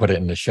resource. We'll put it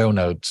in the show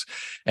notes,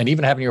 and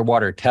even having your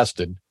water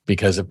tested,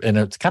 because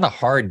it's kind of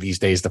hard these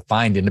days to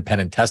find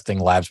independent testing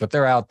labs, but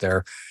they're out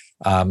there.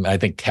 I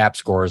think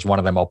CapScore is one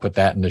of them. I'll put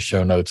that in the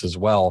show notes as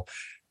well.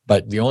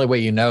 But the only way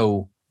you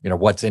know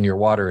what's in your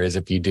water is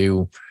if you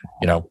do,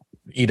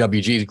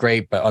 EWG is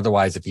great, but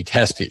otherwise if you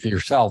test it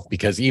yourself,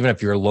 because even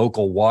if your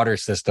local water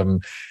system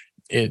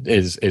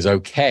is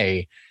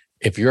okay,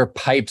 if your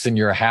pipes in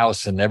your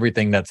house and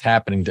everything that's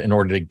happening in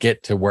order to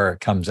get to where it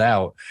comes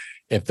out,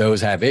 if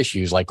those have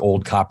issues like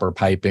old copper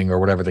piping or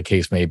whatever the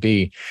case may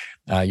be,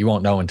 you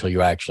won't know until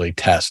you actually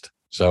test.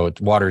 So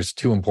water is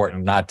too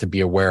important not to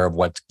be aware of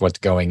what's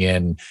going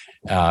in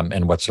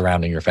and what's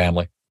surrounding your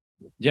family.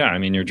 Yeah, I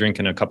mean, you're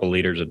drinking a couple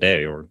liters a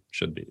day, or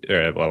should be.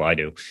 Well, I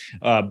do,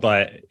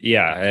 but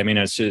yeah, I mean,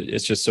 it's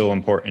just so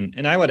important.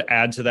 And I would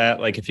add to that,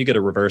 like if you get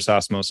a reverse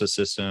osmosis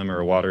system or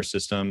a water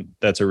system,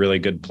 that's a really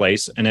good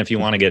place. And if you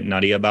want to get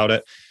nutty about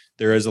it,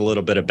 there is a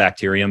little bit of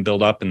bacterium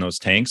buildup in those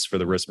tanks for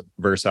the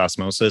reverse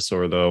osmosis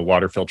or the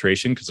water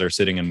filtration, because they're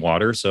sitting in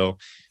water. So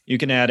you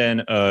can add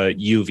in a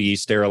UV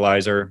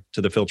sterilizer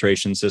to the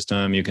filtration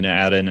system. You can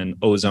add in an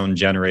ozone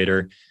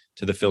generator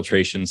to the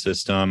filtration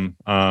system.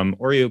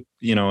 Or if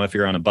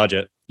you're on a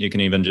budget, you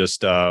can even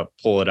just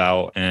pull it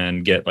out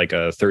and get like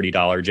a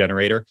 $30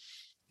 generator,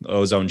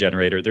 ozone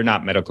generator. They're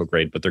not medical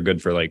grade, but they're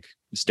good for like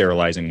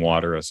sterilizing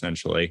water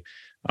essentially.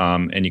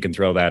 And you can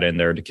throw that in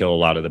there to kill a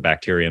lot of the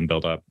bacterium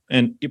buildup.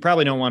 And you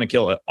probably don't want to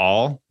kill it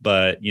all,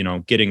 but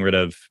getting rid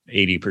of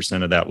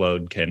 80% of that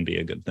load can be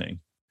a good thing.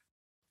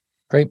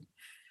 Great.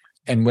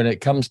 And when it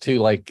comes to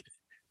like,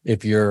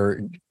 if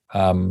you're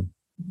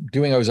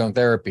doing ozone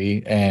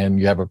therapy and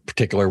you have a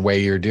particular way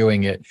you're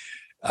doing it,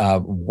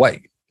 what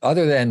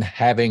other than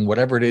having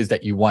whatever it is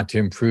that you want to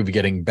improve,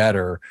 getting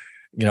better,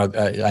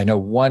 I know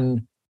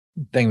one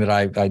thing that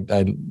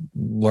I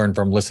learned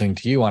from listening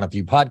to you on a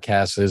few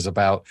podcasts is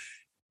about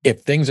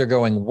if things are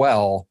going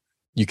well,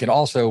 you can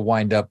also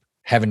wind up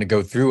having to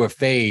go through a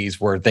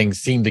phase where things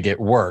seem to get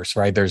worse,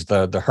 right? There's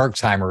the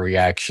Herxheimer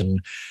reaction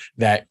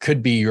that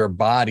could be your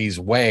body's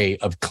way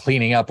of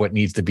cleaning up what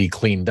needs to be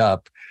cleaned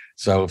up.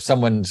 So if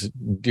someone's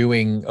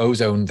doing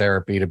ozone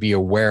therapy, to be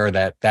aware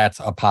that that's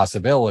a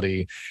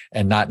possibility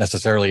and not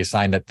necessarily a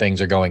sign that things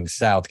are going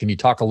south. Can you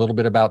talk a little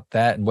bit about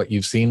that and what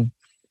you've seen?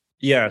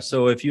 Yeah.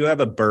 So if you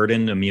have a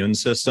burdened immune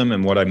system,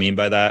 and what I mean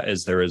by that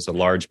is there is a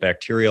large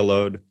bacterial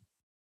load,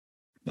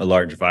 a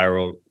large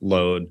viral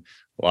load,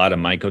 a lot of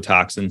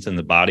mycotoxins in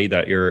the body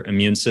that your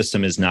immune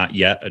system is not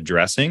yet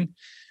addressing.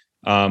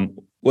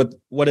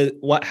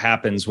 What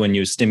happens when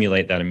you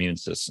stimulate that immune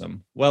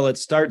system? Well, it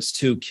starts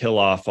to kill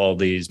off all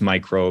these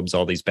microbes,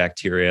 all these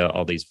bacteria,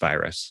 all these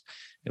virus.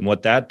 And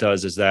what that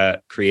does is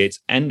that creates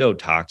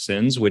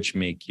endotoxins, which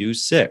make you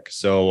sick.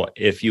 So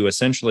if you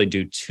essentially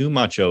do too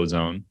much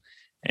ozone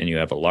and you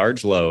have a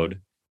large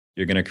load,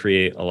 you're going to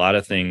create a lot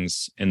of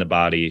things in the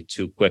body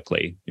too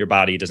quickly. Your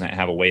body doesn't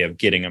have a way of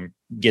getting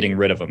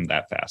rid of them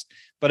that fast.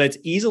 But it's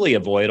easily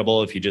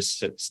avoidable if you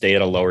just stay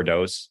at a lower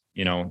dose,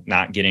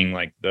 not getting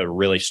like the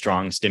really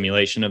strong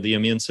stimulation of the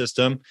immune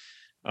system.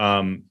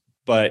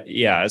 But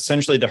yeah,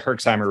 essentially the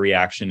Herxheimer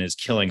reaction is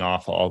killing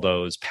off all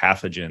those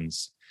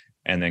pathogens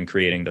and then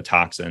creating the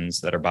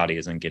toxins that our body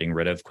isn't getting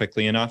rid of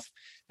quickly enough.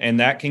 And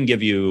that can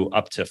give you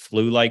up to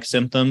flu-like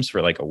symptoms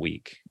for like a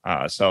week.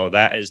 So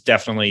that is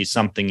definitely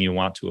something you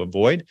want to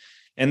avoid.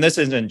 And this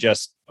isn't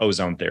just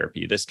ozone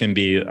therapy. This can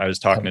be, I was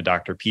talking to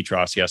Dr.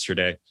 Petros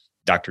yesterday,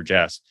 Dr.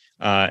 Jess,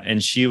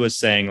 and she was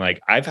saying like,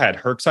 I've had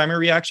Herxheimer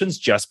reactions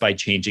just by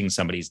changing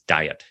somebody's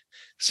diet.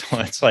 So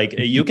it's like,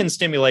 you can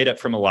stimulate it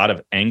from a lot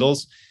of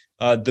angles.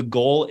 The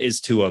goal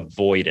is to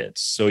avoid it.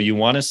 So you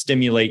want to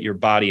stimulate your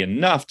body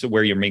enough to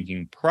where you're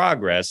making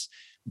progress,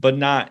 but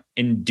not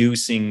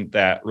inducing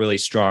that really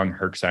strong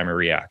Herxheimer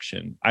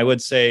reaction. I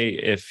would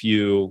say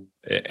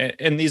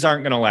and these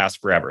aren't going to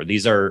last forever.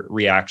 These are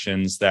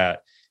reactions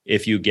that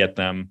if you get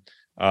them,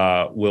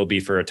 will be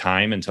for a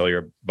time until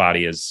your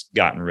body has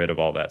gotten rid of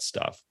all that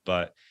stuff.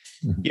 But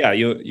yeah,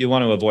 you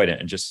want to avoid it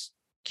and just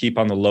keep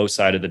on the low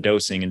side of the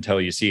dosing until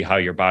you see how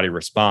your body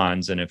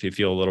responds. And if you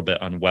feel a little bit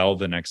unwell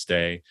the next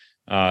day,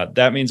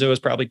 that means it was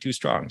probably too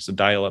strong. So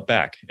dial it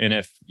back. And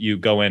if you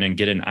go in and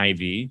get an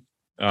IV,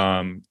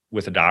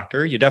 with a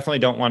doctor, you definitely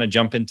don't want to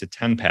jump into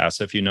 10 pass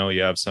if you know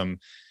you have some,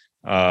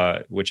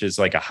 which is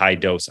like a high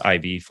dose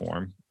IV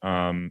form.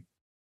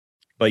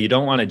 But you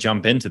don't want to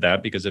jump into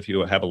that because if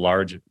you have a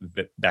large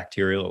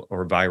bacterial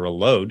or viral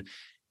load,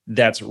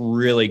 that's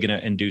really going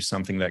to induce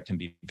something that can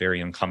be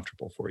very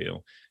uncomfortable for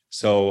you.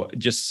 So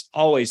just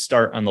always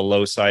start on the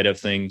low side of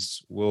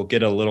things. We'll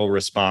get a little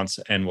response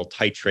and we'll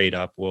titrate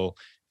up. We'll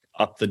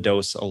up the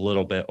dose a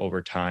little bit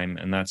over time.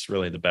 And that's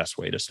really the best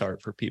way to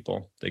start for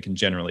people. They can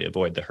generally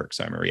avoid the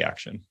Herxheimer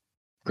reaction.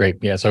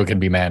 Great. Yeah. So it can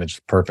be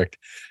managed. Perfect.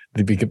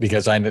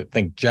 Because I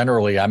think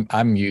generally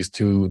I'm used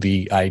to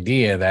the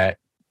idea that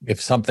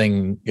if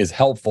something is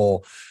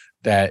helpful,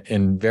 that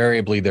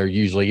invariably there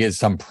usually is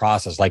some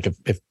process. Like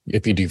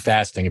if you do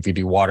fasting, if you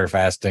do water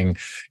fasting,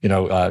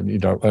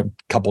 a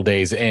couple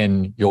days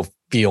in, you'll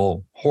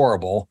feel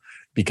horrible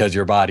because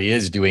your body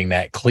is doing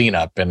that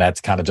cleanup, and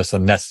that's kind of just a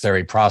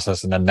necessary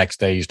process. And then next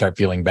day you start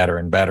feeling better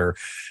and better.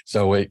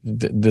 So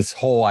this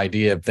whole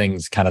idea of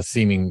things kind of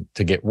seeming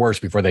to get worse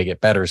before they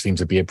get better seems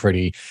to be a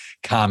pretty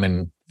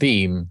common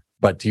theme.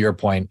 But to your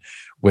point,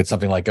 with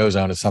something like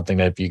ozone, it's something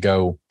that if you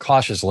go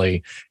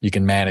cautiously, you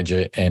can manage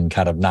it and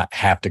kind of not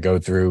have to go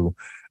through,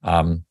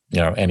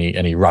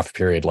 any rough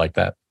period like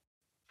that.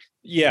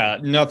 Yeah,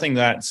 nothing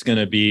that's going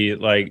to be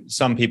like,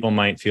 some people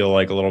might feel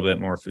like a little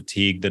bit more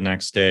fatigued the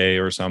next day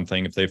or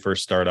something if they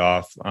first start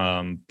off.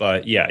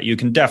 But yeah, you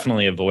can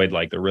definitely avoid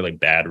like the really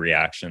bad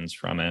reactions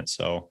from it.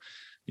 So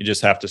you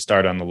just have to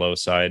start on the low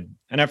side.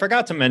 And I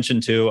forgot to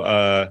mention too,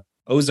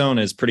 ozone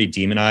is pretty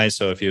demonized.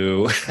 So if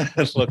you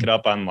look it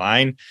up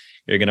online,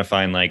 you're going to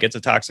find like it's a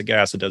toxic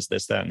gas. It does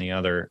this, that, and the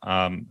other.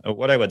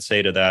 What I would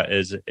say to that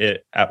is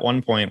it at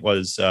one point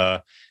was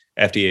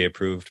FDA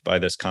approved by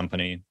this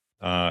company.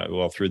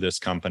 Through this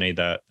company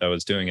that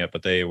was doing it,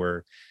 but they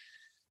were,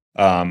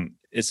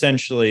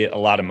 essentially a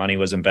lot of money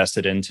was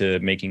invested into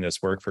making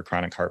this work for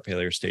chronic heart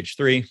failure stage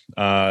 3.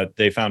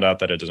 They found out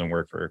that it doesn't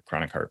work for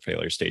chronic heart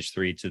failure stage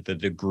 3 to the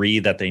degree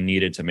that they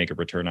needed to make a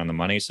return on the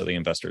money. So the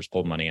investors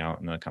pulled money out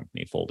and the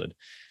company folded.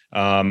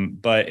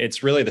 But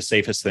it's really the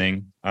safest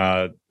thing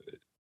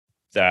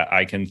that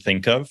I can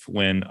think of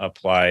when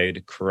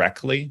applied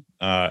correctly.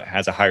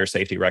 Has a higher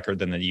safety record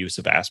than the use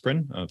of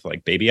aspirin, of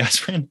like baby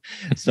aspirin.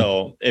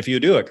 So if you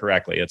do it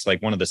correctly, it's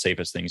like one of the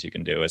safest things you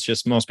can do. It's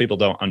just most people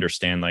don't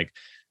understand, like,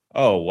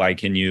 oh, why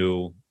can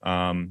you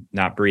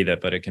not breathe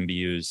it, but it can be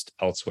used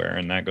elsewhere?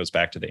 And that goes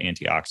back to the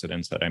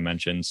antioxidants that I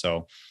mentioned.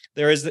 So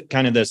there is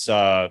kind of this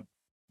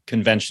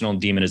conventional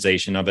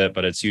demonization of it,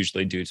 but it's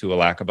usually due to a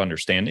lack of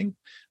understanding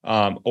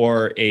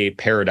or a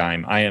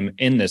paradigm. I am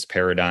in this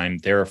paradigm,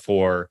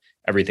 therefore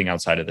everything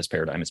outside of this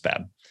paradigm is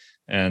bad.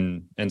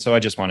 And so I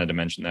just wanted to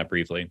mention that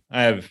briefly.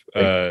 I have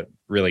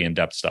really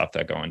in-depth stuff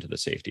that go into the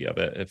safety of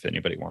it if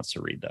anybody wants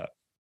to read that.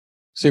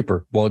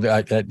 Super. Well,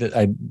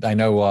 I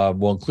know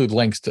we'll include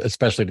links to,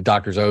 especially to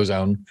Doctor's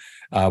Ozone,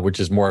 which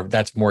is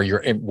that's more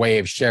your way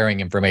of sharing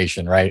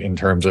information, right? In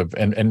terms of,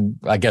 and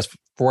I guess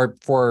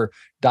for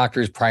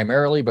doctors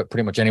primarily, but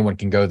pretty much anyone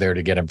can go there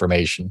to get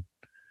information.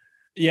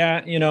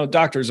 Yeah,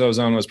 Doctor's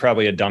Ozone was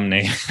probably a dumb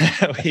name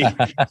we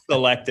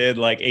selected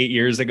like 8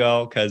 years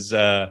ago because,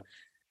 I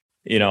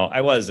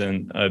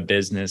wasn't a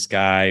business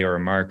guy or a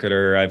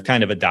marketer. I've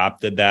kind of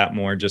adopted that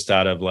more just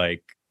out of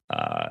like,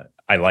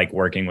 I like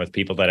working with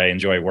people that I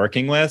enjoy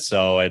working with.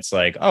 So it's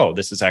like, oh,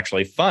 this is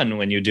actually fun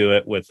when you do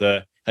it with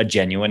a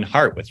genuine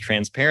heart, with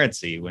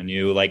transparency, when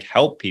you like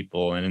help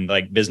people, and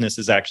like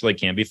businesses actually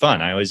can be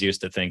fun. I always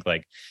used to think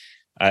like,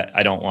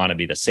 I don't want to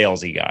be the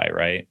salesy guy,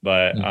 right?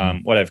 But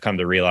what I've come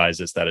to realize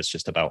is that it's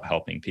just about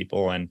helping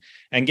people and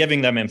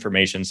giving them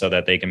information so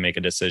that they can make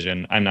a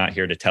decision. I'm not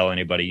here to tell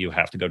anybody you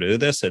have to go do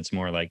this. It's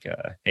more like,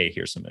 hey,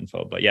 here's some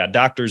info. But yeah,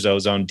 Doctor's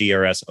Ozone,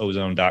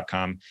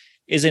 drsozone.com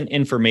is an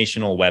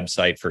informational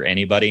website for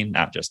anybody,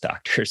 not just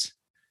doctors.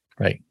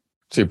 Right.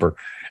 Super.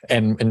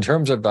 And in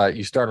terms of,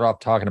 you started off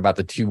talking about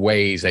the two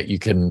ways that you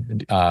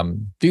can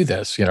do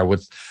this,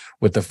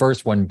 with the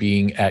first one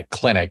being at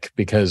clinic,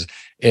 because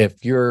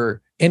if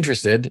you're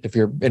interested,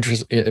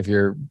 if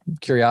your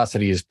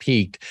curiosity is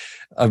piqued,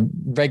 a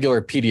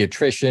regular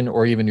pediatrician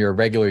or even your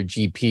regular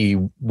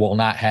GP will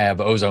not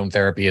have ozone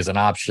therapy as an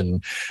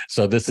option.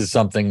 So this is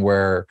something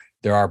where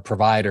there are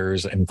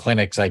providers and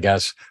clinics, I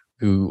guess,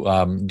 who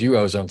do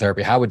ozone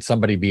therapy. How would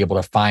somebody be able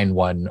to find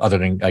one other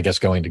than, I guess,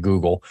 going to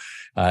Google?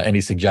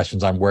 Any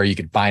suggestions on where you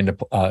could find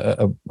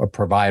a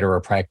provider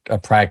or a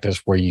practice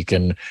where you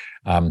can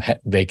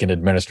they can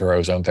administer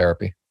ozone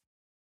therapy?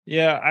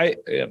 Yeah,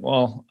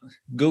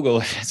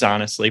 Google is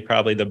honestly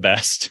probably the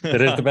best.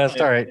 It is the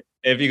best. All right.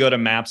 If you go to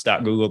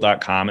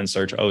maps.google.com and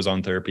search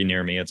ozone therapy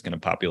near me, it's going to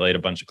populate a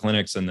bunch of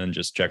clinics, and then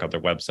just check out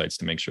their websites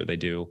to make sure they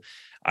do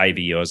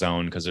IV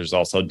ozone, because there's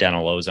also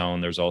dental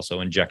ozone. There's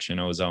also injection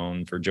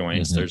ozone for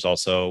joints. Mm-hmm. There's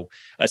also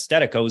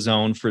aesthetic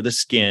ozone for the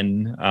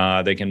skin.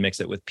 They can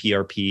mix it with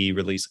PRP,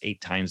 release 8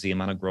 times the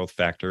amount of growth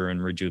factor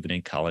and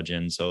rejuvenate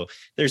collagen. So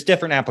there's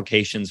different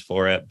applications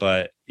for it,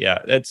 but yeah,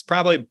 it's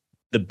probably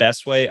the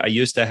best way. I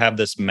used to have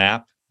this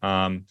map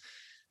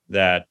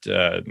that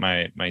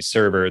my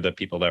server, the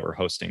people that were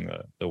hosting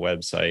the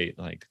website,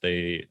 like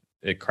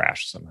it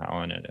crashed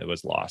somehow and it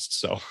was lost.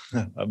 So,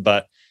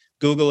 but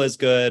Google is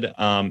good.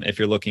 If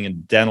you're looking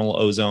at dental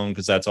ozone,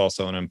 because that's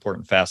also an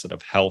important facet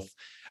of health,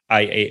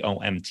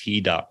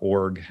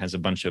 IAOMT.org has a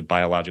bunch of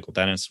biological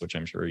dentists, which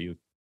I'm sure you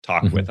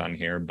talked with on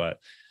here, but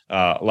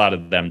a lot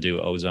of them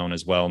do ozone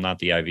as well, not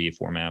the IV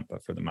format,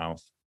 but for the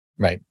mouth.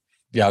 Right.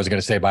 Yeah, I was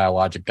going to say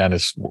biologic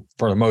dentists,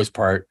 for the most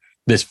part,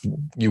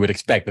 you would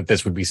expect that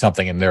this would be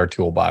something in their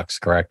toolbox,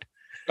 correct?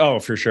 Oh,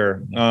 for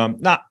sure.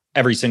 Not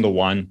every single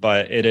one,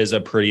 but it is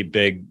a pretty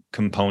big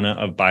component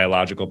of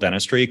biological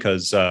dentistry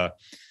because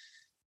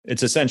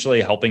it's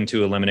essentially helping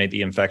to eliminate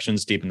the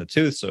infections deep in the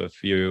tooth. So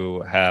if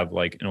you have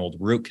like an old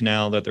root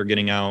canal that they're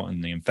getting out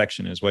and the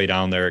infection is way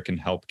down there, it can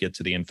help get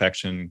to the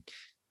infection,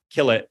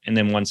 kill it. And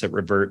then once it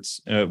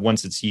reverts,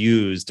 once it's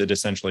used, it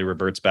essentially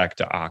reverts back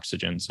to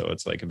oxygen. So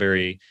it's like a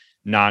very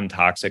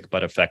non-toxic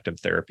but effective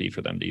therapy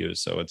for them to use.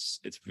 So it's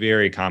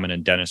very common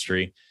in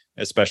dentistry,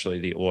 especially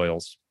the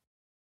oils.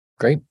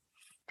 Great.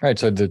 All right.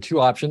 So the two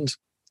options: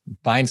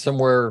 find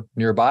somewhere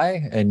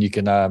nearby and you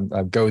can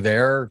go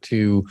there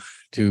to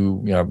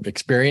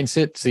experience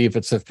it, see if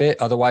it's a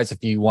fit. Otherwise,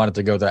 if you wanted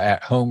to go the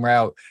at-home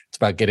route, it's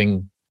about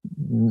getting,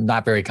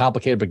 not very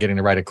complicated, but getting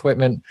the right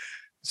equipment.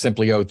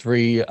 Simply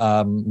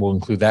O3 will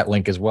include that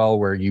link as well,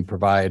 where you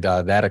provide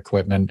that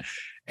equipment.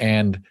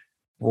 And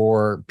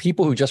for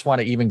people who just want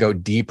to even go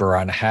deeper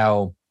on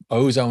how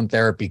ozone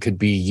therapy could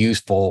be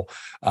useful,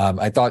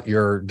 I thought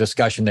your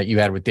discussion that you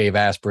had with Dave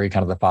Asprey,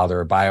 kind of the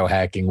father of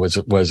biohacking,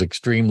 was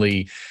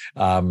extremely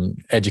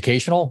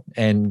educational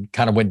and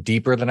kind of went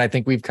deeper than I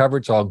think we've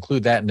covered. So I'll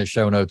include that in the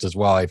show notes as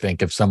well. I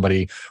think if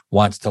somebody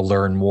wants to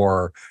learn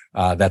more,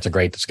 that's a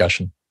great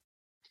discussion.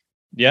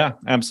 Yeah,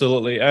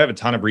 absolutely. I have a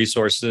ton of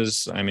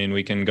resources. I mean,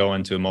 we can go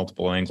into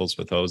multiple angles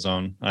with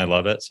ozone. I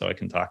love it, so I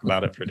can talk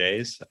about it for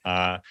days.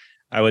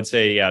 I would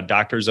say,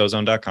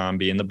 DrOzone.com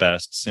being the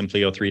best.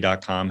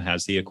 Simply03.com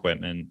has the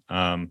equipment.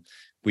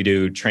 We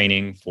do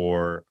training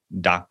for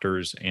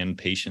doctors and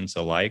patients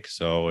alike.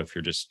 So if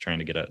you're just trying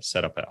to get it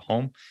set up at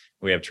home,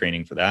 we have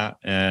training for that.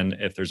 And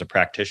if there's a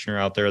practitioner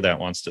out there that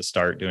wants to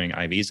start doing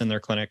IVs in their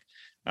clinic,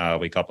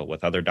 we couple it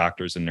with other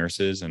doctors and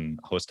nurses and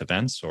host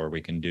events, or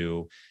we can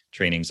do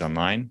trainings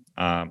online.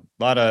 A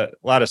lot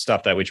of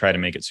stuff that we try to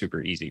make it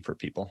super easy for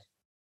people.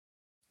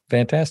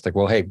 Fantastic.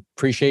 Well, hey,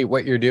 appreciate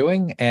what you're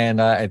doing. And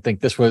I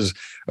think this was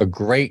a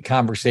great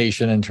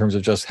conversation in terms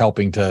of just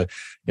helping to,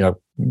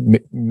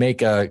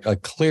 make a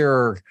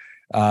clearer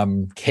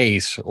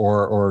case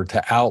or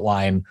to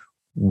outline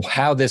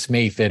how this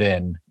may fit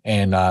in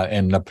and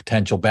the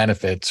potential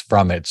benefits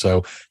from it.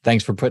 So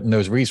thanks for putting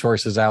those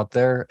resources out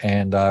there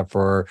and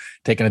for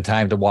taking the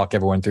time to walk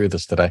everyone through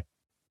this today.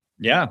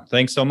 Yeah,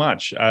 thanks so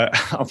much.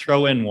 I'll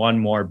throw in one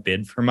more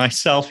bid for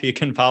myself. You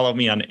can follow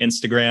me on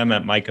Instagram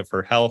at Micah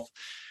for Health.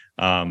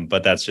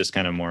 But that's just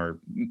kind of more,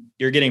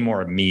 you're getting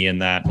more of me in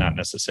that, not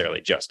necessarily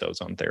just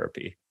ozone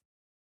therapy.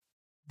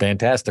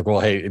 Fantastic.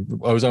 Well, hey,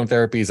 ozone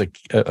therapy is a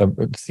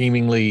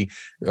seemingly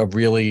a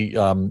really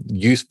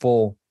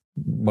useful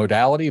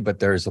modality, but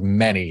there's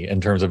many in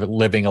terms of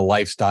living a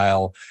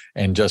lifestyle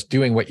and just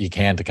doing what you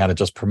can to kind of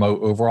just promote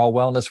overall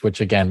wellness,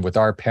 which again, with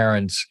our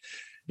parents,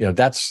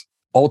 that's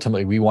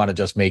ultimately, we want to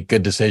just make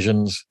good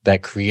decisions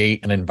that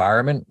create an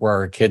environment where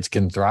our kids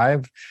can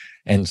thrive.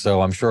 And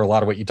so I'm sure a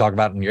lot of what you talk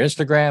about in your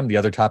Instagram, the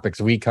other topics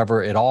we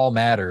cover, it all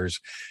matters.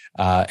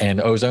 And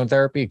ozone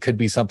therapy could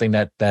be something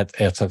that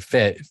it's a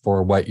fit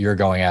for what you're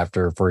going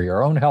after for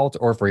your own health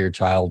or for your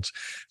child's.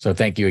 So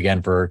thank you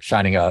again for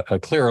shining a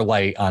clearer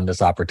light on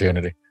this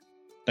opportunity.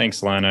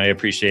 Thanks, Len. I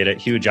appreciate it.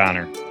 Huge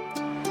honor.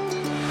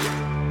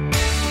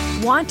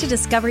 Want to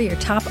discover your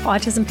top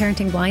autism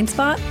parenting blind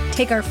spot?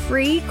 Take our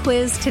free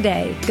quiz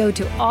today. Go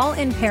to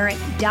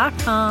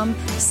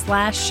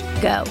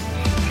allinparent.com/go.